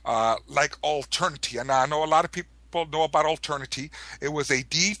 Like Alternity. And I know a lot of people know about Alternity. It was a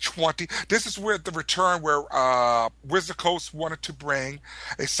D20. This is where the return where Wizard Coast wanted to bring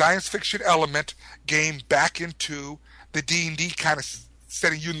a science fiction element game back into the D&D kind of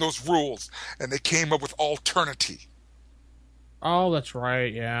setting you in those rules, and they came up with Alternity. Oh, that's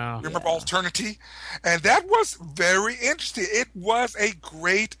right, yeah. Remember Alternity? And that was very interesting. It was a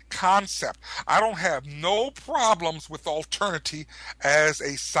great concept. I don't have no problems with Alternity as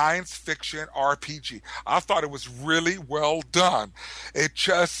a science fiction RPG. I thought it was really well done. It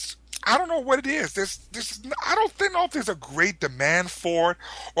just... I don't know what it is. I don't know if there's a great demand for it,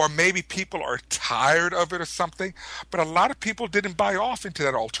 or maybe people are tired of it or something. But a lot of people didn't buy off into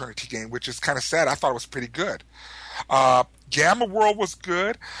that Alternity game, which is kind of sad. I thought it was pretty good. Gamma World was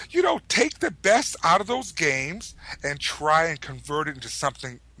good. Take the best out of those games and try and convert it into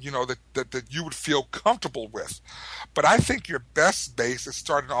something that you would feel comfortable with. But I think your best base is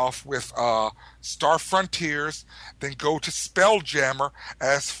starting off with Star Frontiers, then go to Spelljammer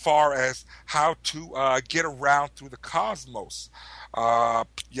as far as how to get around through the cosmos.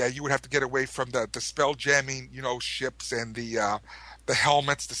 You would have to get away from the spelljamming, ships and the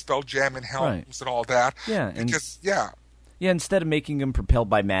helmets, the spelljamming helmets, right, and all that. Yeah, Yeah, instead of making them propelled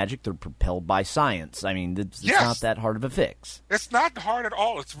by magic, they're propelled by science. I mean, it's not that hard of a fix. It's not hard at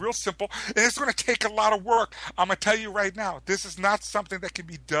all. It's real simple, and it's going to take a lot of work. I'm going to tell you right now, this is not something that can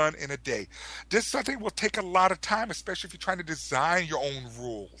be done in a day. This something will take a lot of time, especially if you're trying to design your own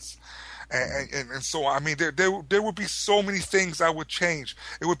rules. And so, I mean, there would be so many things I would change.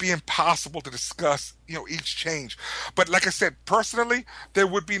 It would be impossible to discuss, each change. But like I said, personally, there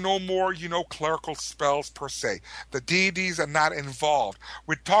would be no more, clerical spells per se. The deities are not involved.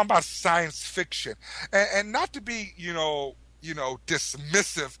 We're talking about science fiction. And not to be,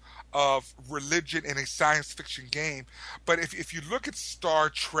 dismissive of religion in a science fiction game, but if you look at Star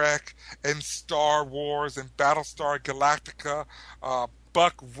Trek and Star Wars and Battlestar Galactica,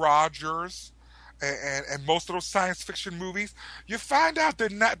 Buck Rogers, and most of those science fiction movies, you find out they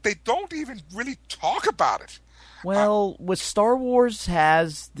don't even really talk about it. Well, with Star Wars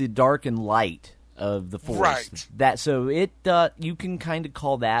has the dark and light of the Force, right? So you can kind of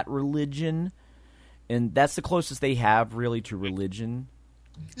call that religion, and that's the closest they have really to religion.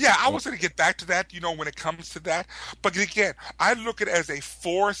 Yeah, I was going to get back to that, when it comes to that. But again, I look at it as a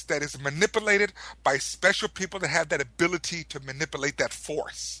force that is manipulated by special people that have that ability to manipulate that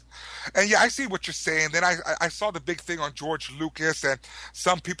force. And yeah, I see what you're saying. Then I saw the big thing on George Lucas, and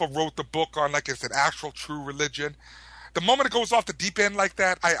some people wrote the book on like it's an actual true religion. The moment it goes off the deep end like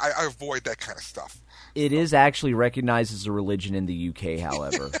that, I avoid that kind of stuff. It is actually recognized as a religion in the UK,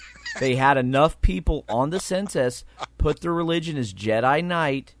 however. They had enough people on the census put their religion as Jedi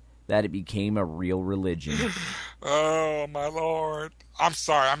Knight that it became a real religion. Oh, my Lord. I'm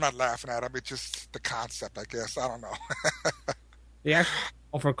sorry. I'm not laughing at it. It's just the concept, I guess. I don't know. They actually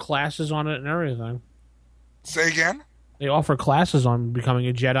offer classes on it and everything. Say again? They offer classes on becoming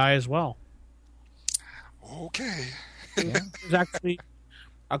a Jedi as well. Okay. Yeah, there's actually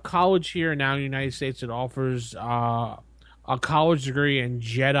a college here now in the United States that offers a college degree in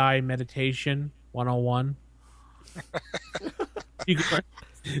Jedi Meditation 101.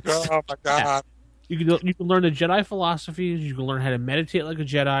 Oh my God! You can learn the Jedi philosophies. You can learn how to meditate like a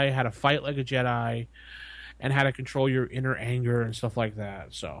Jedi, how to fight like a Jedi, and how to control your inner anger and stuff like that.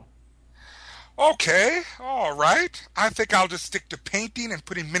 So, okay, all right. I think I'll just stick to painting and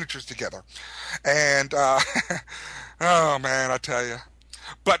putting miniatures together. And oh man, I tell you.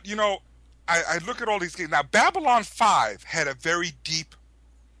 But I look at all these games now. Babylon 5 had a very deep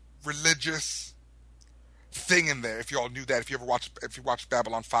religious thing in there. If you all knew that, if you watched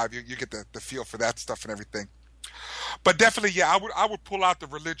Babylon 5, you get the feel for that stuff and everything. But definitely, yeah, I would pull out the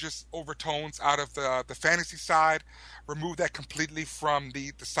religious overtones out of the fantasy side, remove that completely from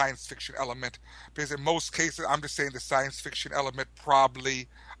the science fiction element, because in most cases, I'm just saying the science fiction element probably,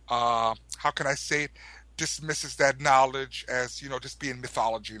 how can I say it, dismisses that knowledge as just being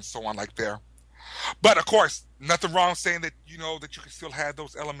mythology and so on like there. But of course, nothing wrong saying that that you can still have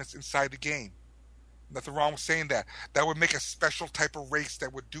those elements inside the game. Nothing wrong with saying that. That would make a special type of race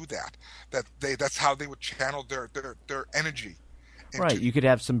that would do that. That's how they would channel their energy. Right. You could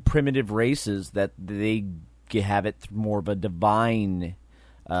have some primitive races that they have it more of a divine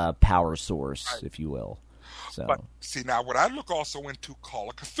power source, right, if you will. So, but see now, what I look also into Call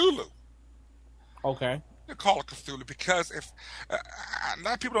of Cthulhu. Okay. Call of Cthulhu, because if a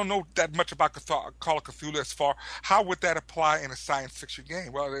lot of people don't know that much about Call of Cthulhu as far, how would that apply in a science fiction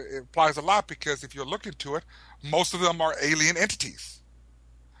game? Well, it applies a lot, because if you look into it, most of them are alien entities.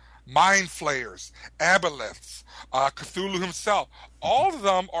 Mind flayers, aboleths, Cthulhu himself, all of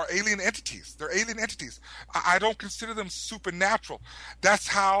them are alien entities. They're alien entities. I don't consider them supernatural. That's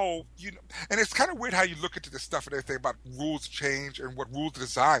how, and it's kind of weird how you look into this stuff and everything about rules change and what rules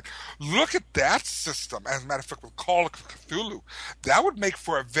design. Look at that system, as a matter of fact, with Call of Cthulhu. That would make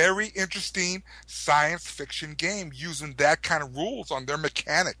for a very interesting science fiction game using that kind of rules on their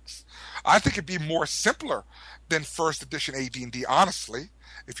mechanics. I think it'd be more simpler than first edition AD&D, honestly.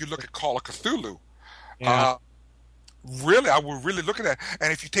 If you look at Call of Cthulhu, really, I would really look at that.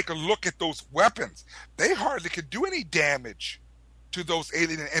 And if you take a look at those weapons, they hardly could do any damage to those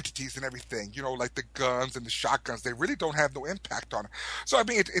alien entities and everything. Like the guns and the shotguns, they really don't have no impact on it. So, I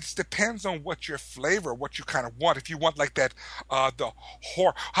mean, it depends on what your flavor, what you kind of want. If you want like that, the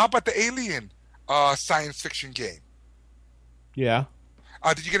horror. How about the Alien science fiction game? Yeah.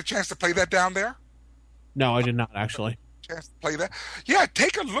 Did you get a chance to play that down there? No, I did not, actually. Chance to play that? Yeah,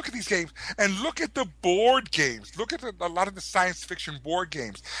 take a look at these games and look at the board games. Look at a lot of the science fiction board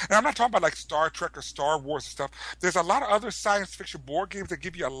games. And I'm not talking about like Star Trek or Star Wars and stuff. There's a lot of other science fiction board games that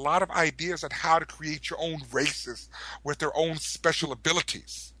give you a lot of ideas on how to create your own races with their own special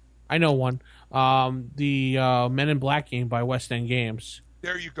abilities. I know one. The Men in Black game by West End Games.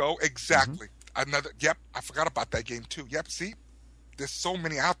 There you go. Exactly. Mm-hmm. Yep, I forgot about that game too. Yep, see? There's so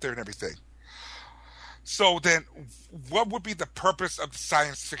many out there and everything. So then, what would be the purpose of the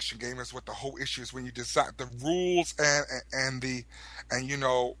science fiction game? Is what the whole issue is when you decide the rules and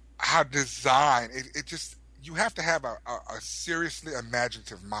how to design. It just you have to have a seriously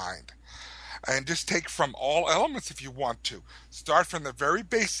imaginative mind. And just take from all elements if you want to. Start from the very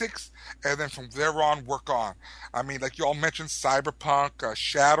basics, and then from there on, work on. I mean, like you all mentioned, Cyberpunk,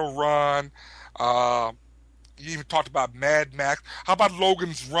 Shadowrun. You even talked about Mad Max. How about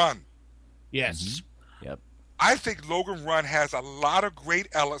Logan's Run? Yes. Mm-hmm. Yep. I think Logan Run has a lot of great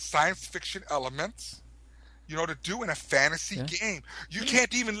science fiction elements, to do in a fantasy game. You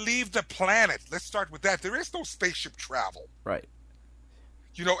can't even leave the planet. Let's start with that. There is no spaceship travel. Right.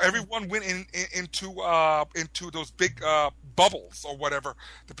 Everyone went into those big bubbles or whatever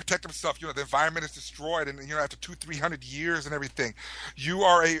to protect themselves. The environment is destroyed, and after 200-300 years and everything, you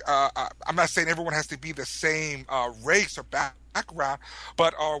are I'm not saying everyone has to be the same race or background,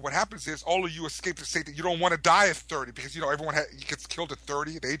 but what happens is all of you escape to say that you don't want to die at 30 because everyone gets killed at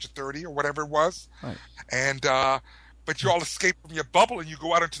 30, at the age of 30 or whatever it was, right. And but you all escape from your bubble and you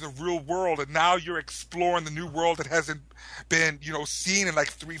go out into the real world, and now you're exploring the new world that hasn't been, seen in like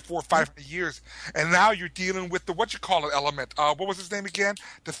 3, 4, 500 years. And now you're dealing with the element. What was his name again?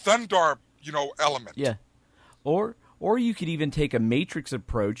 The Thundar, element. Yeah. Or you could even take a Matrix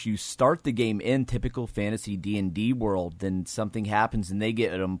approach. You start the game in typical fantasy D&D world, then something happens and they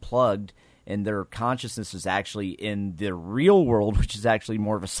get unplugged, and their consciousness is actually in the real world, which is actually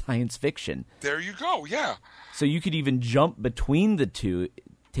more of a science fiction. There you go, yeah. So you could even jump between the two,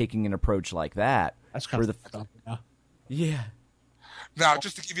 taking an approach like that. That's kind of stuff, yeah. Now,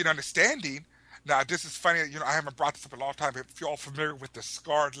 just to give you an understanding, now this is funny, I haven't brought this up in a long time, but if you're all familiar with the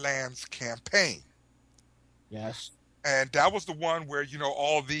Scarred Lands campaign. Yes. And that was the one where,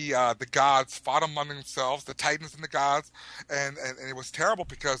 all the gods fought among themselves, the Titans and the gods, and it was terrible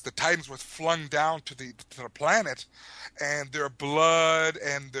because the Titans were flung down to the planet, and their blood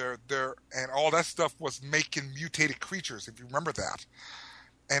and their and all that stuff was making mutated creatures, if you remember that.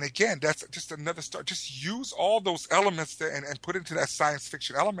 And again, that's just another start. Just use all those elements there and put into that science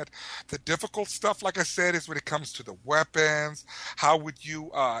fiction element. The difficult stuff, like I said, is when it comes to the weapons. How would you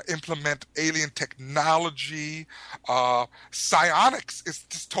implement alien technology? Psionics is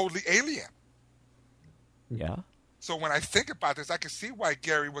just totally alien. Yeah. So when I think about this, I can see why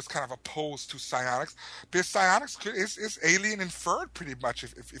Gary was kind of opposed to psionics, because psionics is alien inferred pretty much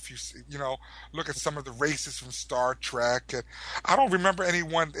if you look at some of the races from Star Trek. And I don't remember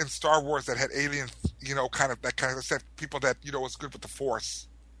anyone in Star Wars that had alien, kind of said people that was good with the Force.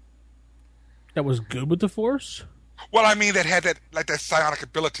 That was good with the Force? Well, I mean that had that psionic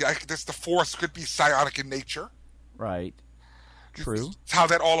ability. The Force could be psionic in nature. Right. True. That's how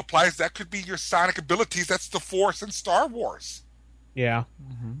that all applies. That could be your psionic abilities. That's the Force in Star Wars. Yeah.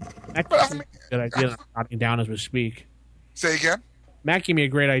 Mm-hmm. That's a good idea that I'm jotting down as we speak. Say again? Matt gave me a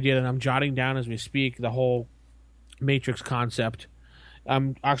great idea that I'm jotting down as we speak, the whole Matrix concept.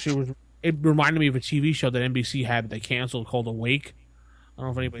 It reminded me of a TV show that NBC had that they canceled called Awake. I don't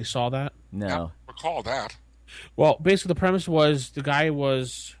know if anybody saw that. No. I don't recall that. Well, basically the premise was the guy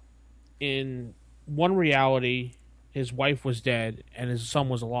was in one reality, his wife was dead and his son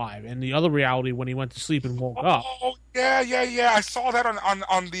was alive. And the other reality, when he went to sleep and woke up. Oh, yeah. I saw that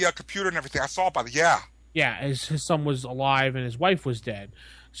on the computer and everything. I saw about it, yeah. Yeah, his son was alive and his wife was dead.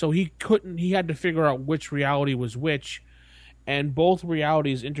 So he had to figure out which reality was which. And both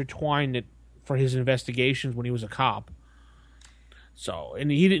realities intertwined for his investigations when he was a cop. So, and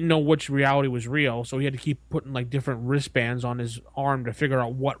he didn't know which reality was real, so he had to keep putting different wristbands on his arm to figure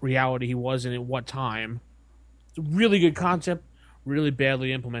out what reality he was in at what time. It's a really good concept, really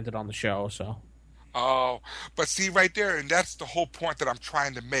badly implemented on the show. So, oh, but see right there, and that's the whole point that I'm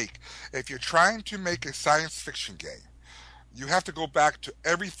trying to make. If you're trying to make a science fiction game, you have to go back to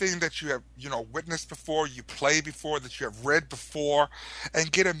everything that you have, witnessed before, you played before, that you have read before,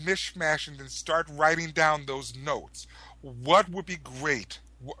 and get a mishmash and then start writing down those notes. What would be great?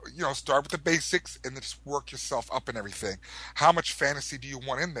 Start with the basics and then just work yourself up and everything. How much fantasy do you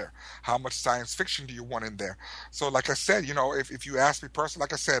want in there? How much science fiction do you want in there? So like I said, if you ask me personally,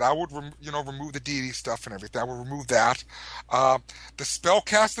 like I said, I would, remove the deity stuff and everything. I would remove that. The spell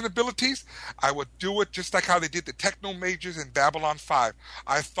casting abilities, I would do it just like how they did the Techno Mages in Babylon 5.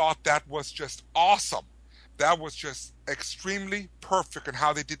 I thought that was just awesome. That was just extremely perfect in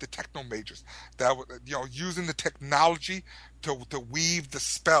how they did the Techno Mages. That was, using the technology to weave the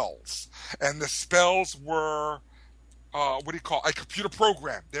spells, and the spells were a computer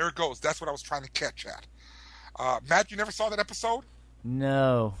program. There it goes. That's what I was trying to catch at. Matt, you never saw that episode?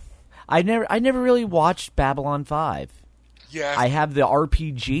 No, I never really watched Babylon 5. Yeah, I have the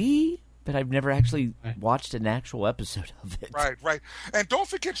RPG, but I've never actually watched an actual episode of it. Right. And don't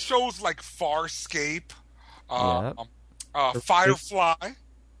forget shows like Farscape. Firefly.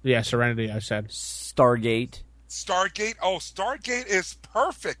 Yeah, Serenity, I said. Stargate. Stargate. Oh, Stargate is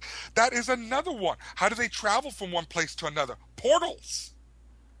perfect. That is another one. How do they travel from one place to another? Portals.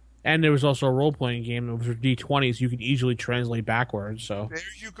 And there was also a role-playing game that was for D20s. You could easily translate backwards. So there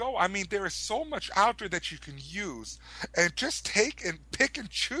you go. I mean, there is so much out there that you can use. And just take and pick and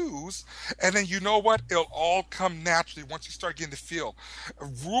choose. And then you know what? It'll all come naturally once you start getting the feel.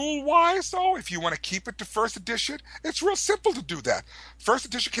 Rule-wise, though, if you want to keep it to first edition, it's real simple to do that. First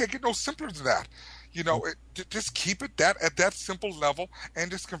edition can't get no simpler than that. You know, just keep it at that simple level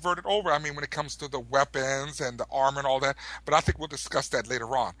and just convert it over. I mean, when it comes to the weapons and the armor and all that, but I think we'll discuss that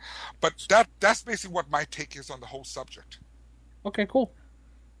later on. But that's basically what my take is on the whole subject. Okay, cool.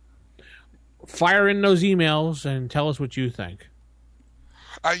 Fire in those emails and tell us what you think.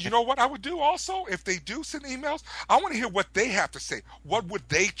 You know what I would do also? If they do send emails, I want to hear what they have to say. What would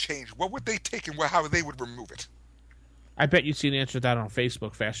they change? What would they take and how they would remove it? I bet you'd see an answer to that on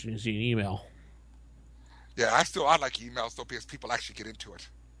Facebook faster than you see an email. Yeah, I like emails though because people actually get into it.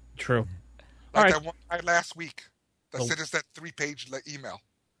 True. Like that one guy last week that sent us that 3-page email.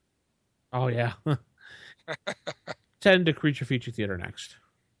 Oh yeah. 10 to Creature Feature Theater next.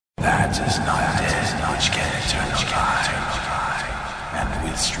 That is not dead which can eternal life, and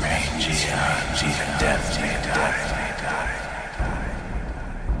with strange eons even death may die.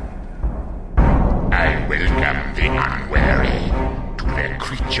 I welcome the unwary to the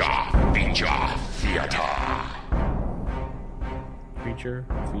Creature Feature Theater. Creature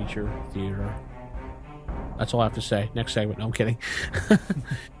Feature Theater. That's all I have to say. Next segment. No, I'm kidding.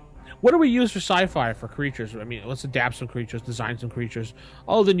 What do we use for sci-fi for creatures? I mean, let's adapt some creatures, design some creatures,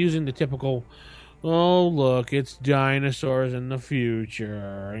 other than using the typical, oh, look, it's dinosaurs in the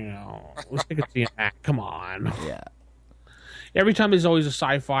future. You know, let's take a seeing that. Come on. Yeah. Every time there's always a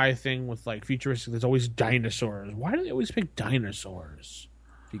sci-fi thing with, like, futuristic, there's always dinosaurs. Why do they always pick dinosaurs?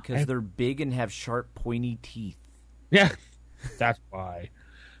 Because they're big and have sharp, pointy teeth. Yeah, that's why.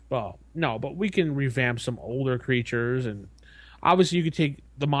 Well, no, but we can revamp some older creatures, and obviously you could take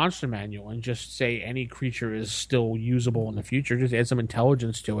the monster manual and just say any creature is still usable in the future. Just add some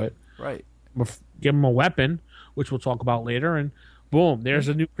intelligence to it. Right. Give them a weapon, which we'll talk about later, and boom, there's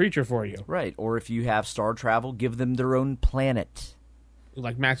a new creature for you. Right, or if you have star travel, give them their own planet.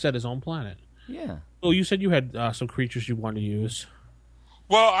 Like Matt said, his own planet. Yeah. Well, you said you had some creatures you wanted to use.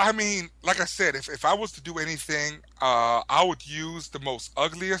 Well, I mean, like I said, if I was to do anything, I would use the most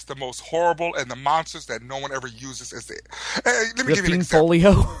ugliest, the most horrible, and the monsters that no one ever uses as let me give you an example.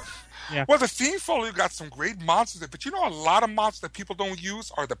 Folio. Yeah. Well, the Theme Folio got some great monsters, but you know a lot of monsters that people don't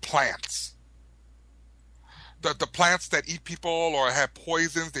use are the plants. The plants that eat people or have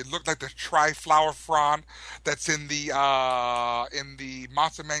poisons. They look like the tri-flower frond that's in the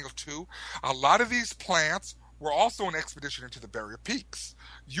Monster Manual 2. A lot of these plants were also an expedition into the Barrier Peaks.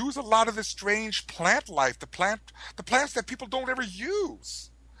 Use a lot of the strange plant life, the plants that people don't ever use.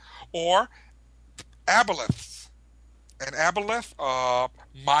 Or aboleths. And aboleth,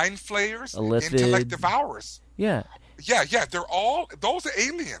 mind flayers, intellect devourers. Yeah. Yeah, those are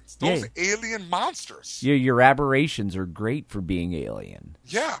aliens. Those are alien monsters. Yeah, your aberrations are great for being alien.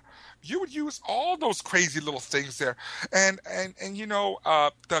 Yeah. You would use all those crazy little things there. And you know,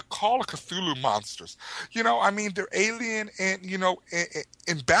 the Call of Cthulhu monsters. You know, I mean, they're alien and, you know,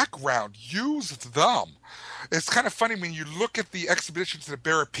 in background. Use them. It's kind of funny when you look at the expedition to the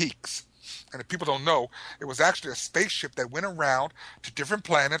Barrier Peaks. And if people don't know, it was actually a spaceship that went around to different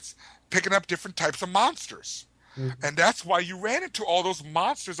planets, picking up different types of monsters. Mm-hmm. And that's why you ran into all those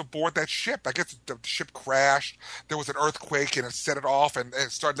monsters aboard that ship. I guess the ship crashed. There was an earthquake and it set it off and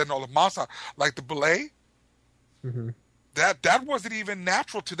started letting all the monsters out. Like the belay. Mm-hmm. That wasn't even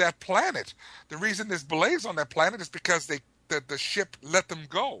natural to that planet. The reason there's belays on that planet is because the ship let them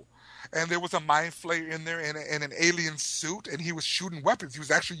go. And there was a mind flayer in there in an alien suit, and he was shooting weapons. He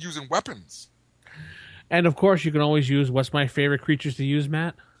was actually using weapons. And, of course, you can always use, what's my favorite creatures to use,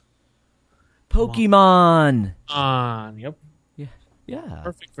 Matt? Pokemon. Yep. Yeah.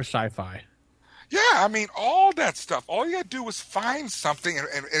 Perfect for sci-fi. Yeah, I mean, all that stuff. All you got to do is find something,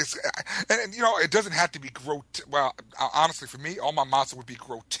 and you know, it doesn't have to be well, honestly, for me, all my monsters would be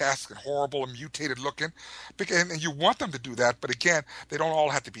grotesque and horrible and mutated looking, and you want them to do that. But again, they don't all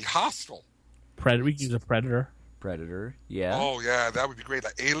have to be hostile. Predator. We can use a predator. Predator, yeah. Oh, yeah, that would be great.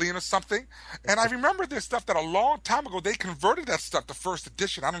 Like Alien or something. And I remember this stuff that a long time ago, they converted that stuff to first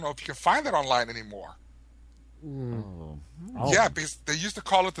edition. I don't know if you can find that online anymore. Oh. Yeah, because they used to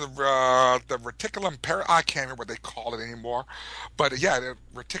call it the reticulum I can't remember what they call it anymore. But yeah, the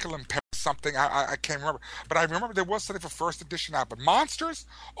reticulum something. I can't remember. But I remember there was something for first edition out. But monsters?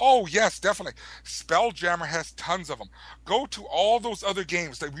 Oh, yes, definitely. Spelljammer has tons of them. Go to all those other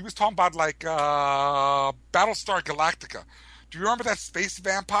games that we was talking about, like Battlestar Galactica. Do you remember that space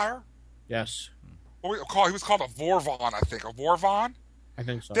vampire? Yes. He was called a Vorvon, I think. A Vorvon? I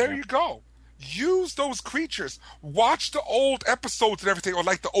think so. There yeah. you go. Use those creatures. Watch the old episodes and everything, or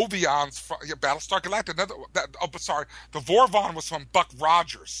like the Ovions from Battlestar Galactica. The Vorvon was from Buck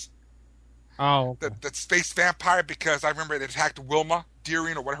Rogers. Oh, okay. That space vampire, because I remember it attacked Wilma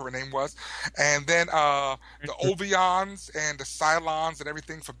Deering or whatever her name was, and then the Ovions and the Cylons and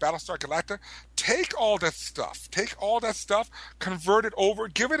everything from Battlestar Galactica. Take all that stuff, convert it over,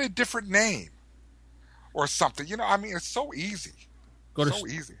 give it a different name or something. It's so easy. Go to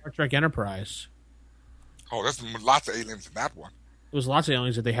easy. Star Trek Enterprise. Oh, there's lots of aliens in that one. There was lots of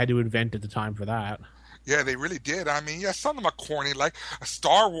aliens that they had to invent at the time for that. Yeah, they really did. Some of them are corny. Like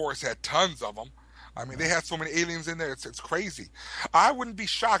Star Wars had tons of them. They had so many aliens in there. It's crazy. I wouldn't be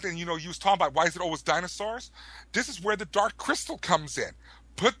shocked. And you was talking about why is it always dinosaurs? This is where the Dark Crystal comes in.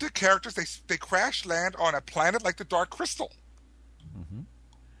 Put the characters. They crash land on a planet like the Dark Crystal. Mm-hmm.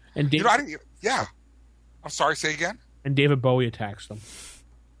 And I'm sorry. Say again. And David Bowie attacks them.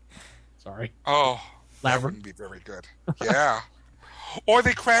 Sorry. Oh, that Labyrinth. wouldn't be very good. Yeah. Or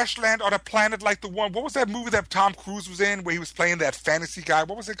they crash land on a planet like the one. What was that movie that Tom Cruise was in where he was playing that fantasy guy?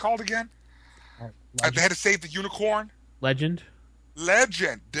 What was it called again? They had to save the unicorn. Legend.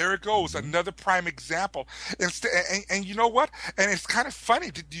 There it goes. Another prime example. And you know what? And it's kind of funny.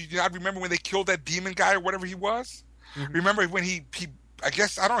 Do you not remember when they killed that demon guy or whatever he was? Mm-hmm. Remember when he I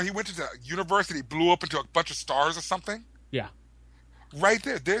guess, I don't know, he went to the university, blew up into a bunch of stars or something? Yeah. Right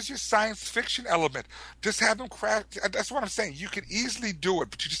there. There's your science fiction element. Just have them crash. That's what I'm saying. You can easily do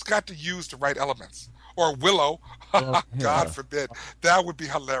it, but you just got to use the right elements. Or Willow. God forbid. That would be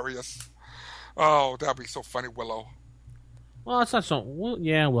hilarious. Oh, that would be so funny, Willow. Well, it's not so... Well,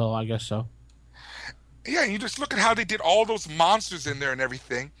 yeah, well, I guess so. Yeah, you just look at how they did all those monsters in there and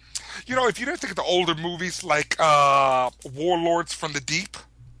everything. If you don't think of the older movies like Warlords from the Deep.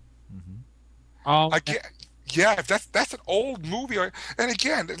 Mm-hmm. Yeah, that's an old movie. And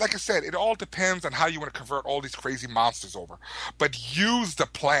again, like I said, it all depends on how you want to convert all these crazy monsters over. But use the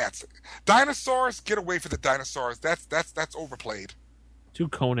plants. Dinosaurs, get away from the dinosaurs. That's overplayed. Too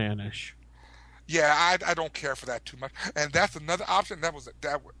Conan-ish. Yeah, I don't care for that too much. And that's another option. That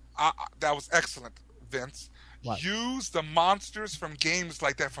was excellent, Vince. What? Use the monsters from games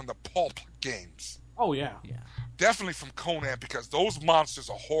like that, from the pulp games. Oh, yeah. Definitely from Conan, because those monsters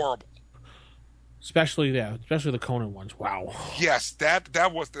are horrible. Especially the Conan ones. Wow. Yes,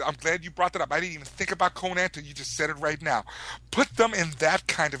 that was. I'm glad you brought that up. I didn't even think about Conan until you just said it right now. Put them in that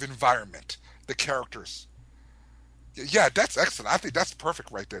kind of environment. The characters. Yeah, that's excellent. I think that's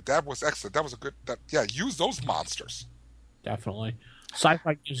perfect right there. That was excellent. That was a good. Use those monsters. Definitely.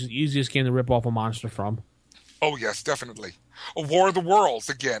 Sci-fi is the easiest game to rip off a monster from. Oh yes, definitely. A War of the Worlds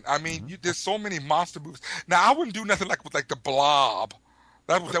again. There's so many monster movies. Now I wouldn't do nothing like the Blob.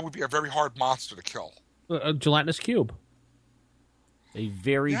 That would be a very hard monster to kill. A gelatinous cube. A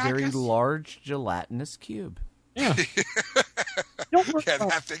very, very large gelatinous cube. Yeah.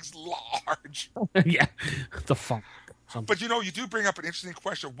 That thing's large. Yeah. The fuck. But you do bring up an interesting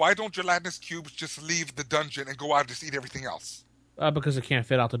question. Why don't gelatinous cubes just leave the dungeon and go out and just eat everything else? Because it can't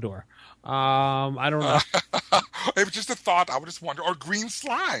fit out the door. I don't know. It was just a thought. I would just wonder. Or green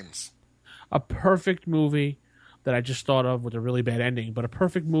slimes. A perfect movie that I just thought of with a really bad ending, but a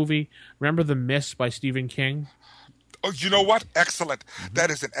perfect movie. Remember The Mist by Stephen King? Oh, you know what? Excellent.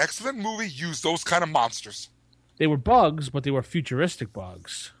 That is an excellent movie. Use those kind of monsters. They were bugs, but they were futuristic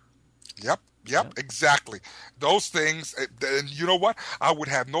bugs. Yep, exactly. Those things, and you know what? I would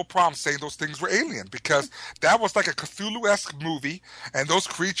have no problem saying those things were alien, because that was like a Cthulhu-esque movie, and those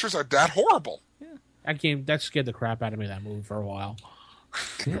creatures are that horrible. Yeah. That scared the crap out of me, that movie, for a while.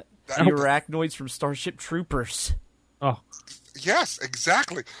 The arachnoids from Starship Troopers. Oh. Yes,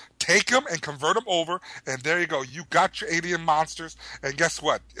 exactly. Take them and convert them over, and there you go. You got your alien monsters, and guess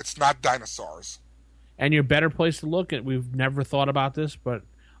what? It's not dinosaurs. And your better place to look at, we've never thought about this, but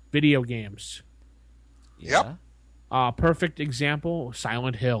video games. Yep. Perfect example,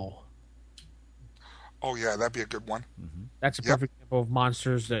 Silent Hill. Oh, yeah, that'd be a good one. Mm-hmm. That's a perfect example of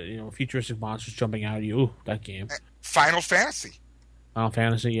monsters futuristic monsters jumping out at you. Ooh, that game. Final Fantasy. Final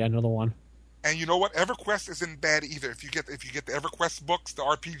Fantasy, yeah, another one. And you know what? EverQuest isn't bad either. If you get the EverQuest books, the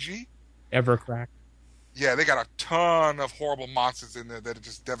RPG. EverCrack. Yeah, they got a ton of horrible monsters in there that are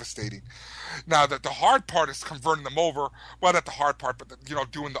just devastating. Now, the hard part is converting them over. Well, not the hard part, but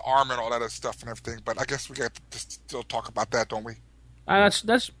doing the armor and all that other stuff and everything. But I guess we got to still talk about that, don't we?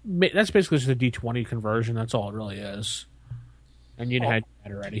 That's basically just a D20 conversion. That's all it really is. And you had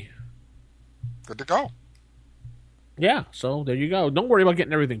that already. Good to go. Yeah, so there you go. Don't worry about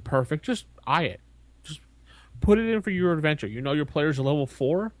getting everything perfect. Just eye it. Just put it in for your adventure. You know your players are level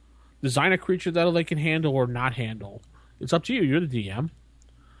 4. Design a creature that they can handle or not handle. It's up to you. You're the DM.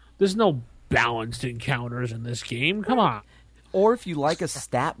 There's no balanced encounters in this game. Come on. Or if you like a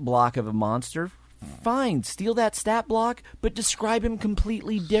stat block of a monster, fine, steal that stat block, but describe him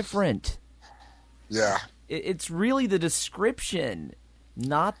completely different. Yeah. It's really the description,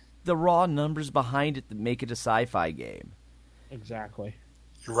 not the raw numbers behind it that make it a sci-fi game. Exactly.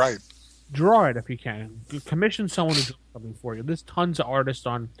 You're right. Draw it if you can. Commission someone to do something for you. There's tons of artists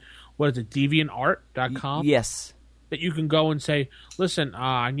on, DeviantArt.com? Yes. That you can go and say, listen,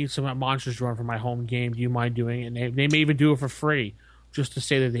 I need some monsters drawn for my home game. Do you mind doing it? And they may even do it for free just to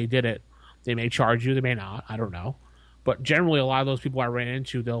say that they did it. They may charge you. They may not. I don't know. But generally, a lot of those people I ran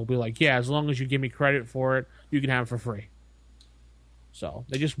into, they'll be like, yeah, as long as you give me credit for it, you can have it for free. So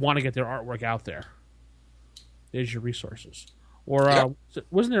they just want to get their artwork out there. There's your resources. Or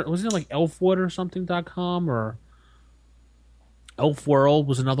wasn't there like Elfwood or something.com or Elfworld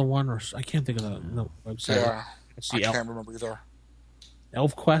was another one, or I can't think of the website. Yeah, I can't remember either.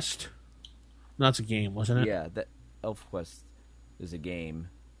 ElfQuest? No, that's a game, wasn't it? Yeah, that ElfQuest is a game.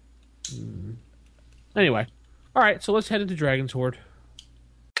 Anyway, all right, so let's head into Dragon's Horde.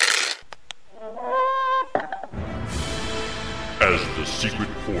 As the secret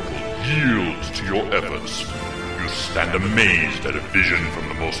portal yields to your efforts, you stand amazed at a vision from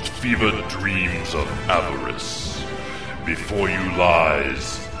the most fevered dreams of avarice. Before you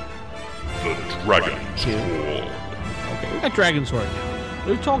lies the Dragon's Horde. Okay, we got Dragon's Horde now.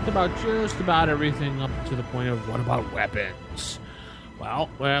 We've talked about just about everything up to the point of what about weapons? Well,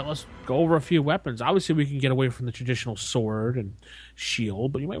 let's go over a few weapons. Obviously, we can get away from the traditional sword and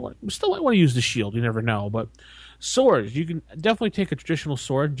shield, but you might want to use the shield. You never know. But swords, you can definitely take a traditional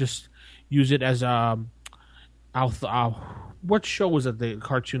sword and just use it as what show was it? The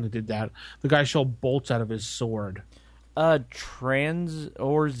cartoon that did that. The guy showed bolts out of his sword.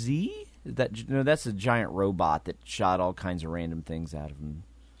 Trans-or-Z? That's a giant robot that shot all kinds of random things out of him.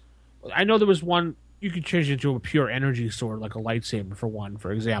 I know there was one. You could change it into a pure energy sword, like a lightsaber,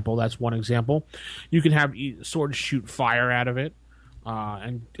 for example. That's one example. You can have swords shoot fire out of it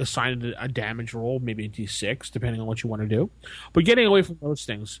and assign it a damage roll, maybe a D6, depending on what you want to do. But getting away from those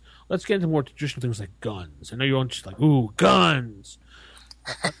things, let's get into more traditional things like guns. I know you're just like, ooh, guns.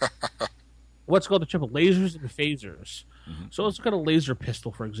 What's called the triple lasers and phasers. Mm-hmm. So let's look at a laser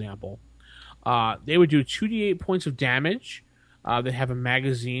pistol, for example. They would do 2d8 points of damage. They have a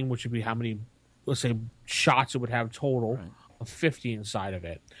magazine, which would be how many, let's say, shots it would have total, of 50 inside of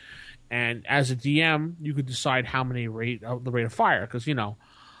it. And as a DM, you could decide how many the rate of fire, because,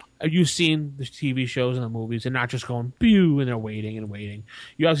 you've seen the TV shows and the movies, and not just going pew, and they're waiting and waiting.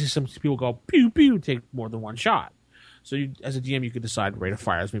 You obviously see some people go pew, pew, take more than one shot. So as a DM, you could decide the rate of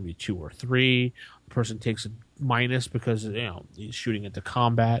fire is maybe 2 or 3. The person takes a minus because, he's shooting into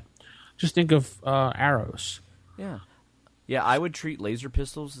combat. Just think of arrows. Yeah. Yeah, I would treat laser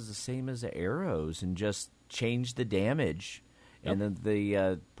pistols as the same as the arrows and just change the damage and then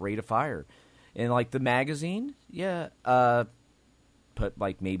the rate of fire. And like the magazine, put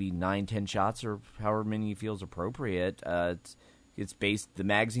like maybe 9-10 shots or however many you feel is appropriate. It's based. The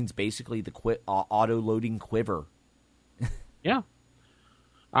magazine's basically the auto-loading quiver. Yeah.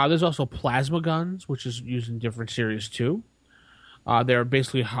 There's also plasma guns, which is used in different series too. They're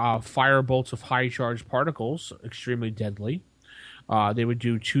basically fire bolts of high-charged particles, extremely deadly. They would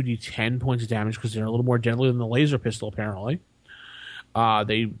do 2d10 points of damage because they're a little more deadly than the laser pistol, apparently. I'm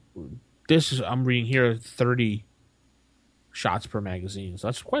reading here 30 shots per magazine, so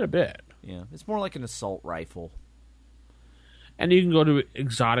that's quite a bit. Yeah, it's more like an assault rifle. And you can go to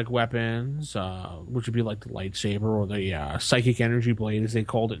exotic weapons, which would be like the lightsaber or the psychic energy blade, as they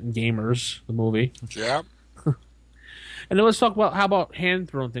called it in Gamers, the movie. Yeah. And then let's talk about how about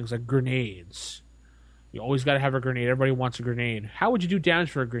hand-thrown things like grenades. You always got to have a grenade. Everybody wants a grenade. How would you do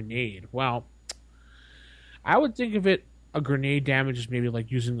damage for a grenade? Well, I would think of it, a grenade damage is maybe like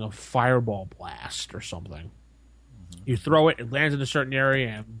using a fireball blast or something. Mm-hmm. You throw it, it lands in a certain area,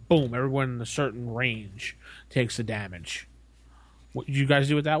 and boom, everyone in a certain range takes the damage. What, did you guys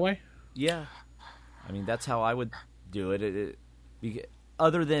do it that way? Yeah. I mean, that's how I would do it.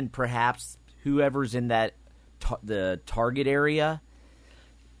 Other than perhaps whoever's in that the target area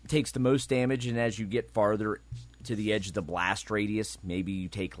takes the most damage, and as you get farther to the edge of the blast radius, maybe you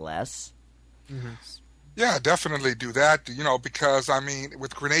take less. Mm-hmm. Yeah, definitely do that, because, I mean,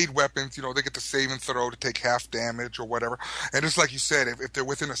 with grenade weapons, they get to save and throw to take half damage or whatever. And just like you said, if they're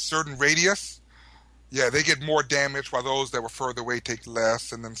within a certain radius, yeah, they get more damage, while those that were further away take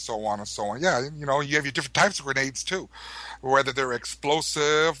less, and then so on and so on. Yeah, you have your different types of grenades, too, whether they're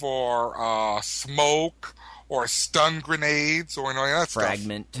explosive or smoke or stun grenades or that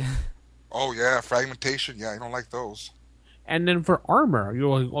Fragment. stuff. Oh, yeah, fragmentation. Yeah, I don't like those. And then for armor,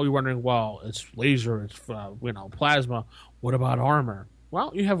 you're wondering, well, it's laser, it's plasma. What about armor?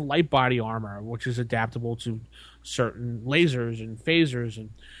 Well, you have light body armor, which is adaptable to certain lasers and phasers,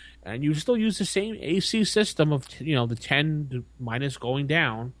 and you still use the same AC system of the 10 minus going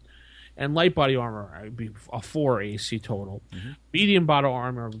down, and light body armor would be a 4 AC total. Mm-hmm. Medium body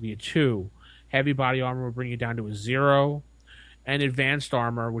armor would be a 2. Heavy body armor would bring you down to a 0, and advanced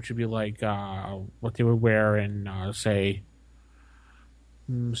armor, which would be like what they would wear in say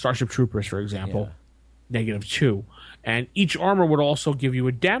Starship Troopers, for example, -2. And each armor would also give you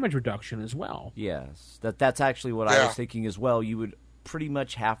a damage reduction as well. Yes, that's actually what I was thinking as well. You would pretty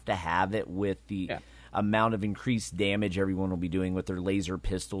much have to have it with the amount of increased damage everyone will be doing with their laser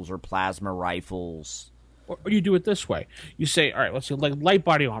pistols or plasma rifles. Or you do it this way. You say, all right, let's say like light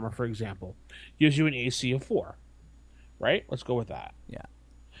body armor, for example, gives you an AC of 4. Right? Let's go with that. Yeah.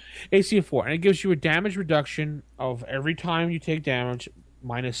 AC of 4. And it gives you a damage reduction of every time you take damage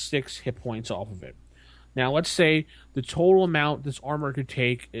minus 6 hit points off of it. Now, let's say the total amount this armor could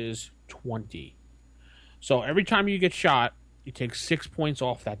take is 20. So every time you get shot, you take 6 points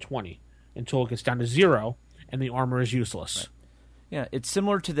off that 20 until it gets down to 0 and the armor is useless. Right. Yeah, it's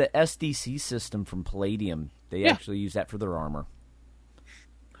similar to the SDC system from Palladium. They actually use that for their armor.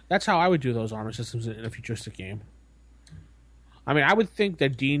 That's how I would do those armor systems in a futuristic game. I mean, I would think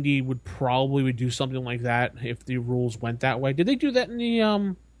that D&D would probably do something like that if the rules went that way. Did they do that in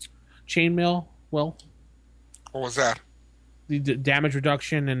the chainmail? Well, what was that? The damage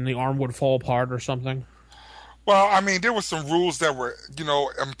reduction and the arm would fall apart or something? Well, I mean, there were some rules that were,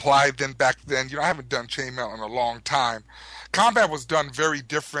 implied back then. I haven't done chainmail in a long time. Combat was done very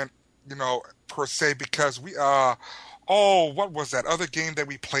different, per se, because what was that other game that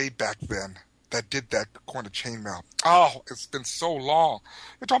we played back then that did that according to chainmail? Oh, it's been so long.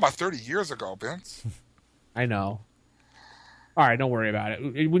 You're talking about 30 years ago, Vince. I know. All right, don't worry about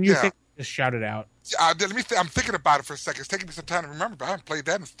it. When you think, just shout it out. I'm thinking about it for a second. It's taking me some time to remember, but I haven't played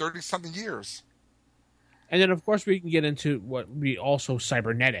that in 30-something years. And then, of course, we can get into what we also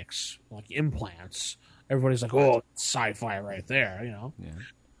cybernetics, like implants. Everybody's like, oh, it's sci-fi right there,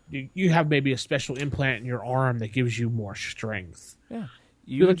 Yeah. You have maybe a special implant in your arm that gives you more strength. Yeah.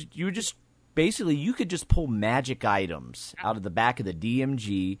 You would just... Basically, you could just pull magic items out of the back of the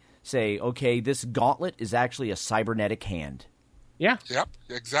DMG, say, okay, this gauntlet is actually a cybernetic hand. Yeah. Yep,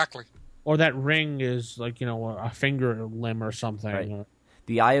 exactly. Or that ring is like, a finger limb or something. Right.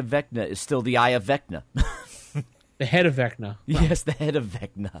 The Eye of Vecna is still the Eye of Vecna. The head of Vecna. Yes, the head of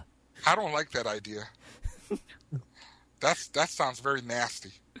Vecna. I don't like that idea. That sounds very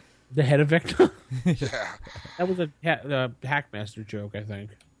nasty. The head of Vecna? Yeah. That was a Hackmaster joke, I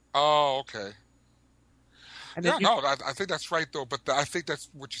think. Oh, okay. And I think that's right, though. But I think that's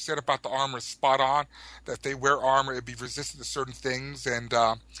what you said about the armor is spot on. That if they wear armor, it'd be resistant to certain things. And,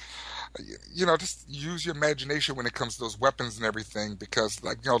 just use your imagination when it comes to those weapons and everything. Because,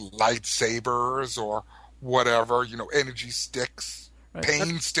 lightsabers or whatever, energy sticks,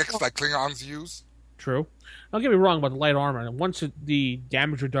 pain sticks like Klingons use. True. Don't get me wrong about the light armor. Once the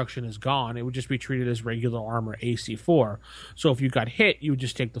damage reduction is gone, it would just be treated as regular armor AC4. So if you got hit, you would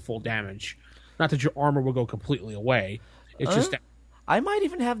just take the full damage. Not that your armor will go completely away. It's just that. I might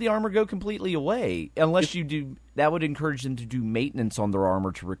even have the armor go completely away. Unless you do. That would encourage them to do maintenance on their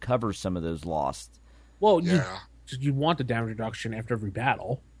armor to recover some of those lost. Well, you want the damage reduction after every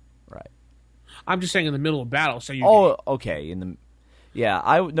battle. Right. I'm just saying in the middle of battle. So okay. Yeah,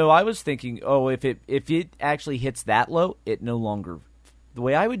 I was thinking, if it actually hits that low, it no longer. The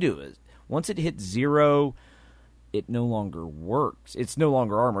way I would do it is, once it hits 0, it no longer works. It's no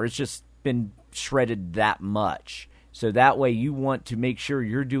longer armor. It's just been shredded that much. So that way, you want to make sure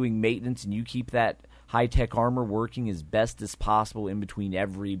you're doing maintenance and you keep that high-tech armor working as best as possible in between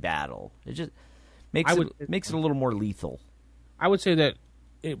every battle. It just makes it a little more lethal. I would say that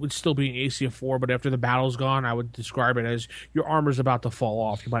it would still be an AC of 4, but after the battle's gone, I would describe it as your armor's about to fall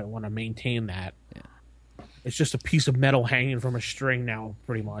off. You might want to maintain that. Yeah. It's just a piece of metal hanging from a string now,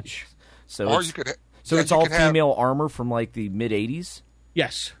 pretty much. So it's all female armor from like the mid-'80s?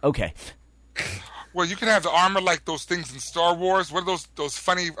 Yes. Okay. Well, you can have the armor like those things in Star Wars. What are those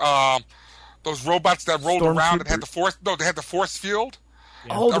funny those robots that rolled around and had the force? No, they had the force field.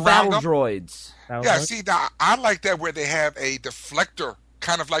 Oh, the around battle them. droids. Yeah, see, now I like that where they have a deflector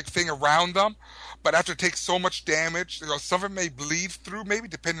kind of like thing around them, but after it takes so much damage, some of it may bleed through, maybe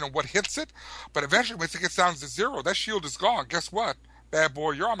depending on what hits it. But eventually, once it gets down to 0, that shield is gone. Guess what, bad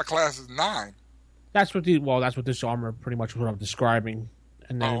boy? Your armor class is 9. That's what this armor pretty much what I'm describing.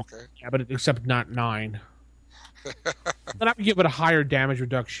 And then, okay. Yeah, but except not 9. Then I would give it a higher damage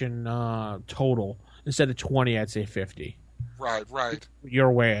reduction total. Instead of 20, I'd say 50. Right.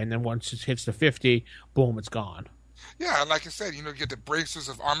 Your way, and then once it hits the 50, boom, it's gone. Yeah, and like I said, you get the bracers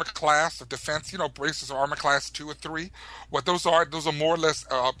of armor class of defense. Bracers of armor class 2 or 3. What those are more or less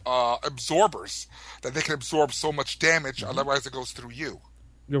absorbers that they can absorb so much damage. Otherwise, it goes through you.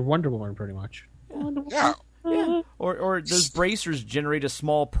 You're Wonder Woman, pretty much. Yeah. Or those bracers generate a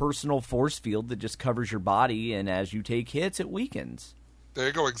small personal force field that just covers your body, and as you take hits, it weakens. There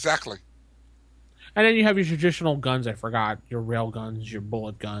you go, exactly. And then you have your traditional guns, I forgot. Your rail guns, your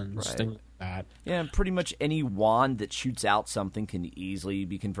bullet guns, things like that. Yeah, and pretty much any wand that shoots out something can easily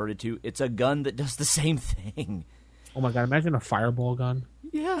be converted to. It's a gun that does the same thing. Oh my god, imagine a fireball gun.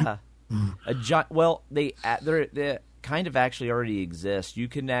 Yeah. They kind of actually already exist. You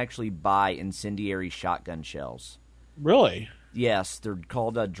can actually buy incendiary shotgun shells. Really? Yes, they're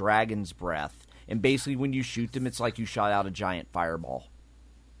called a Dragon's Breath. And basically when you shoot them, it's like you shot out a giant fireball.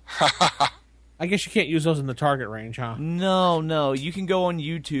 I guess you can't use those in the target range, huh? No. You can go on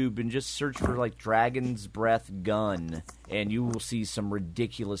YouTube and just search for, Dragon's Breath gun, and you will see some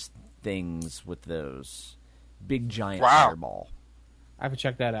ridiculous things with those. Big, giant fireball. I have to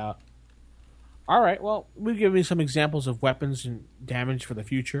check that out. All right, well, we've given you some examples of weapons and damage for the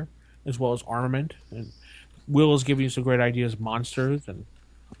future, as well as armament. And Will is giving you some great ideas, monsters and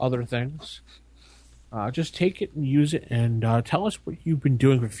other things. Just take it and use it, and tell us what you've been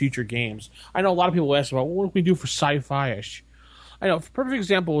doing for future games. I know a lot of people ask about what can we do for sci-fi-ish. I know, a perfect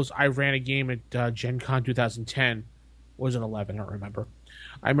example was I ran a game at Gen Con 2010. Was it 11? I don't remember.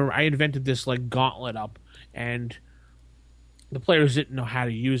 I remember I invented this gauntlet up, and the players didn't know how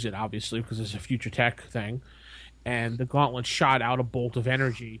to use it, obviously, because it's a future tech thing. And the gauntlet shot out a bolt of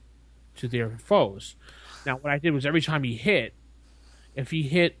energy to their foes. Now, what I did was every time he hit, if he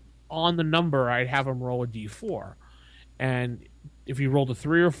hit on the number, I'd have him roll a d4. And if he rolled a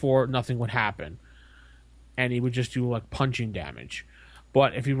 3 or 4, nothing would happen. And he would just do punching damage.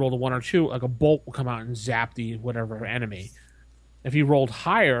 But if he rolled a 1 or 2, a bolt would come out and zap the whatever enemy. If he rolled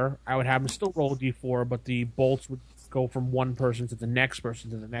higher, I would have him still roll a d4, but the bolts would go from one person to the next person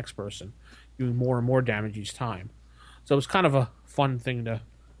to the next person, doing more and more damage each time. So it was kind of a fun thing to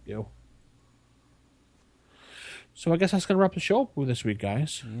do. So I guess that's going to wrap the show up for this week,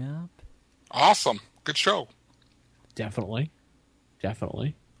 guys. Yep. Awesome. Good show. Definitely.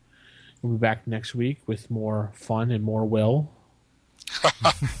 We'll be back next week with more fun and more Will.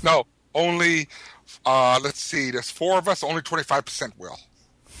 No, only, let's see, there's 4 of us, only 25% Will.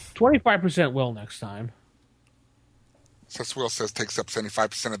 25% Will next time. Since Will says takes up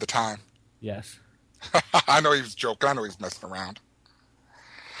 75% of the time. Yes. I know he was joking. I know he's messing around.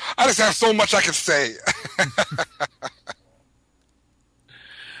 I just have so much I can say.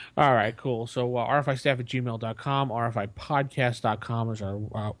 All right, cool. So rfistaff@gmail.com, rfipodcast.com is our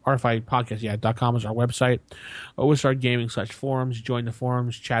rfipodcast.com is our website. Wizard Gaming /forums. Join the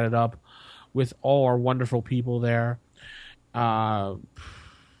forums, chat it up with all our wonderful people there. That's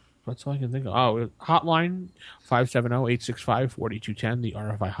all I can think of. Oh, hotline 570-865-4210, the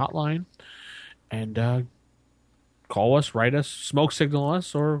RFI hotline, and call us, write us, smoke signal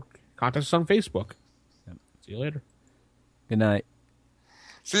us, or contact us on Facebook. Yep. See you later. Good night.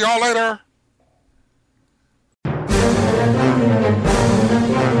 See y'all later.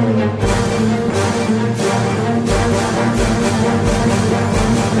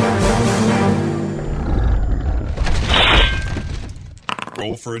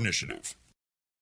 Roll for initiative.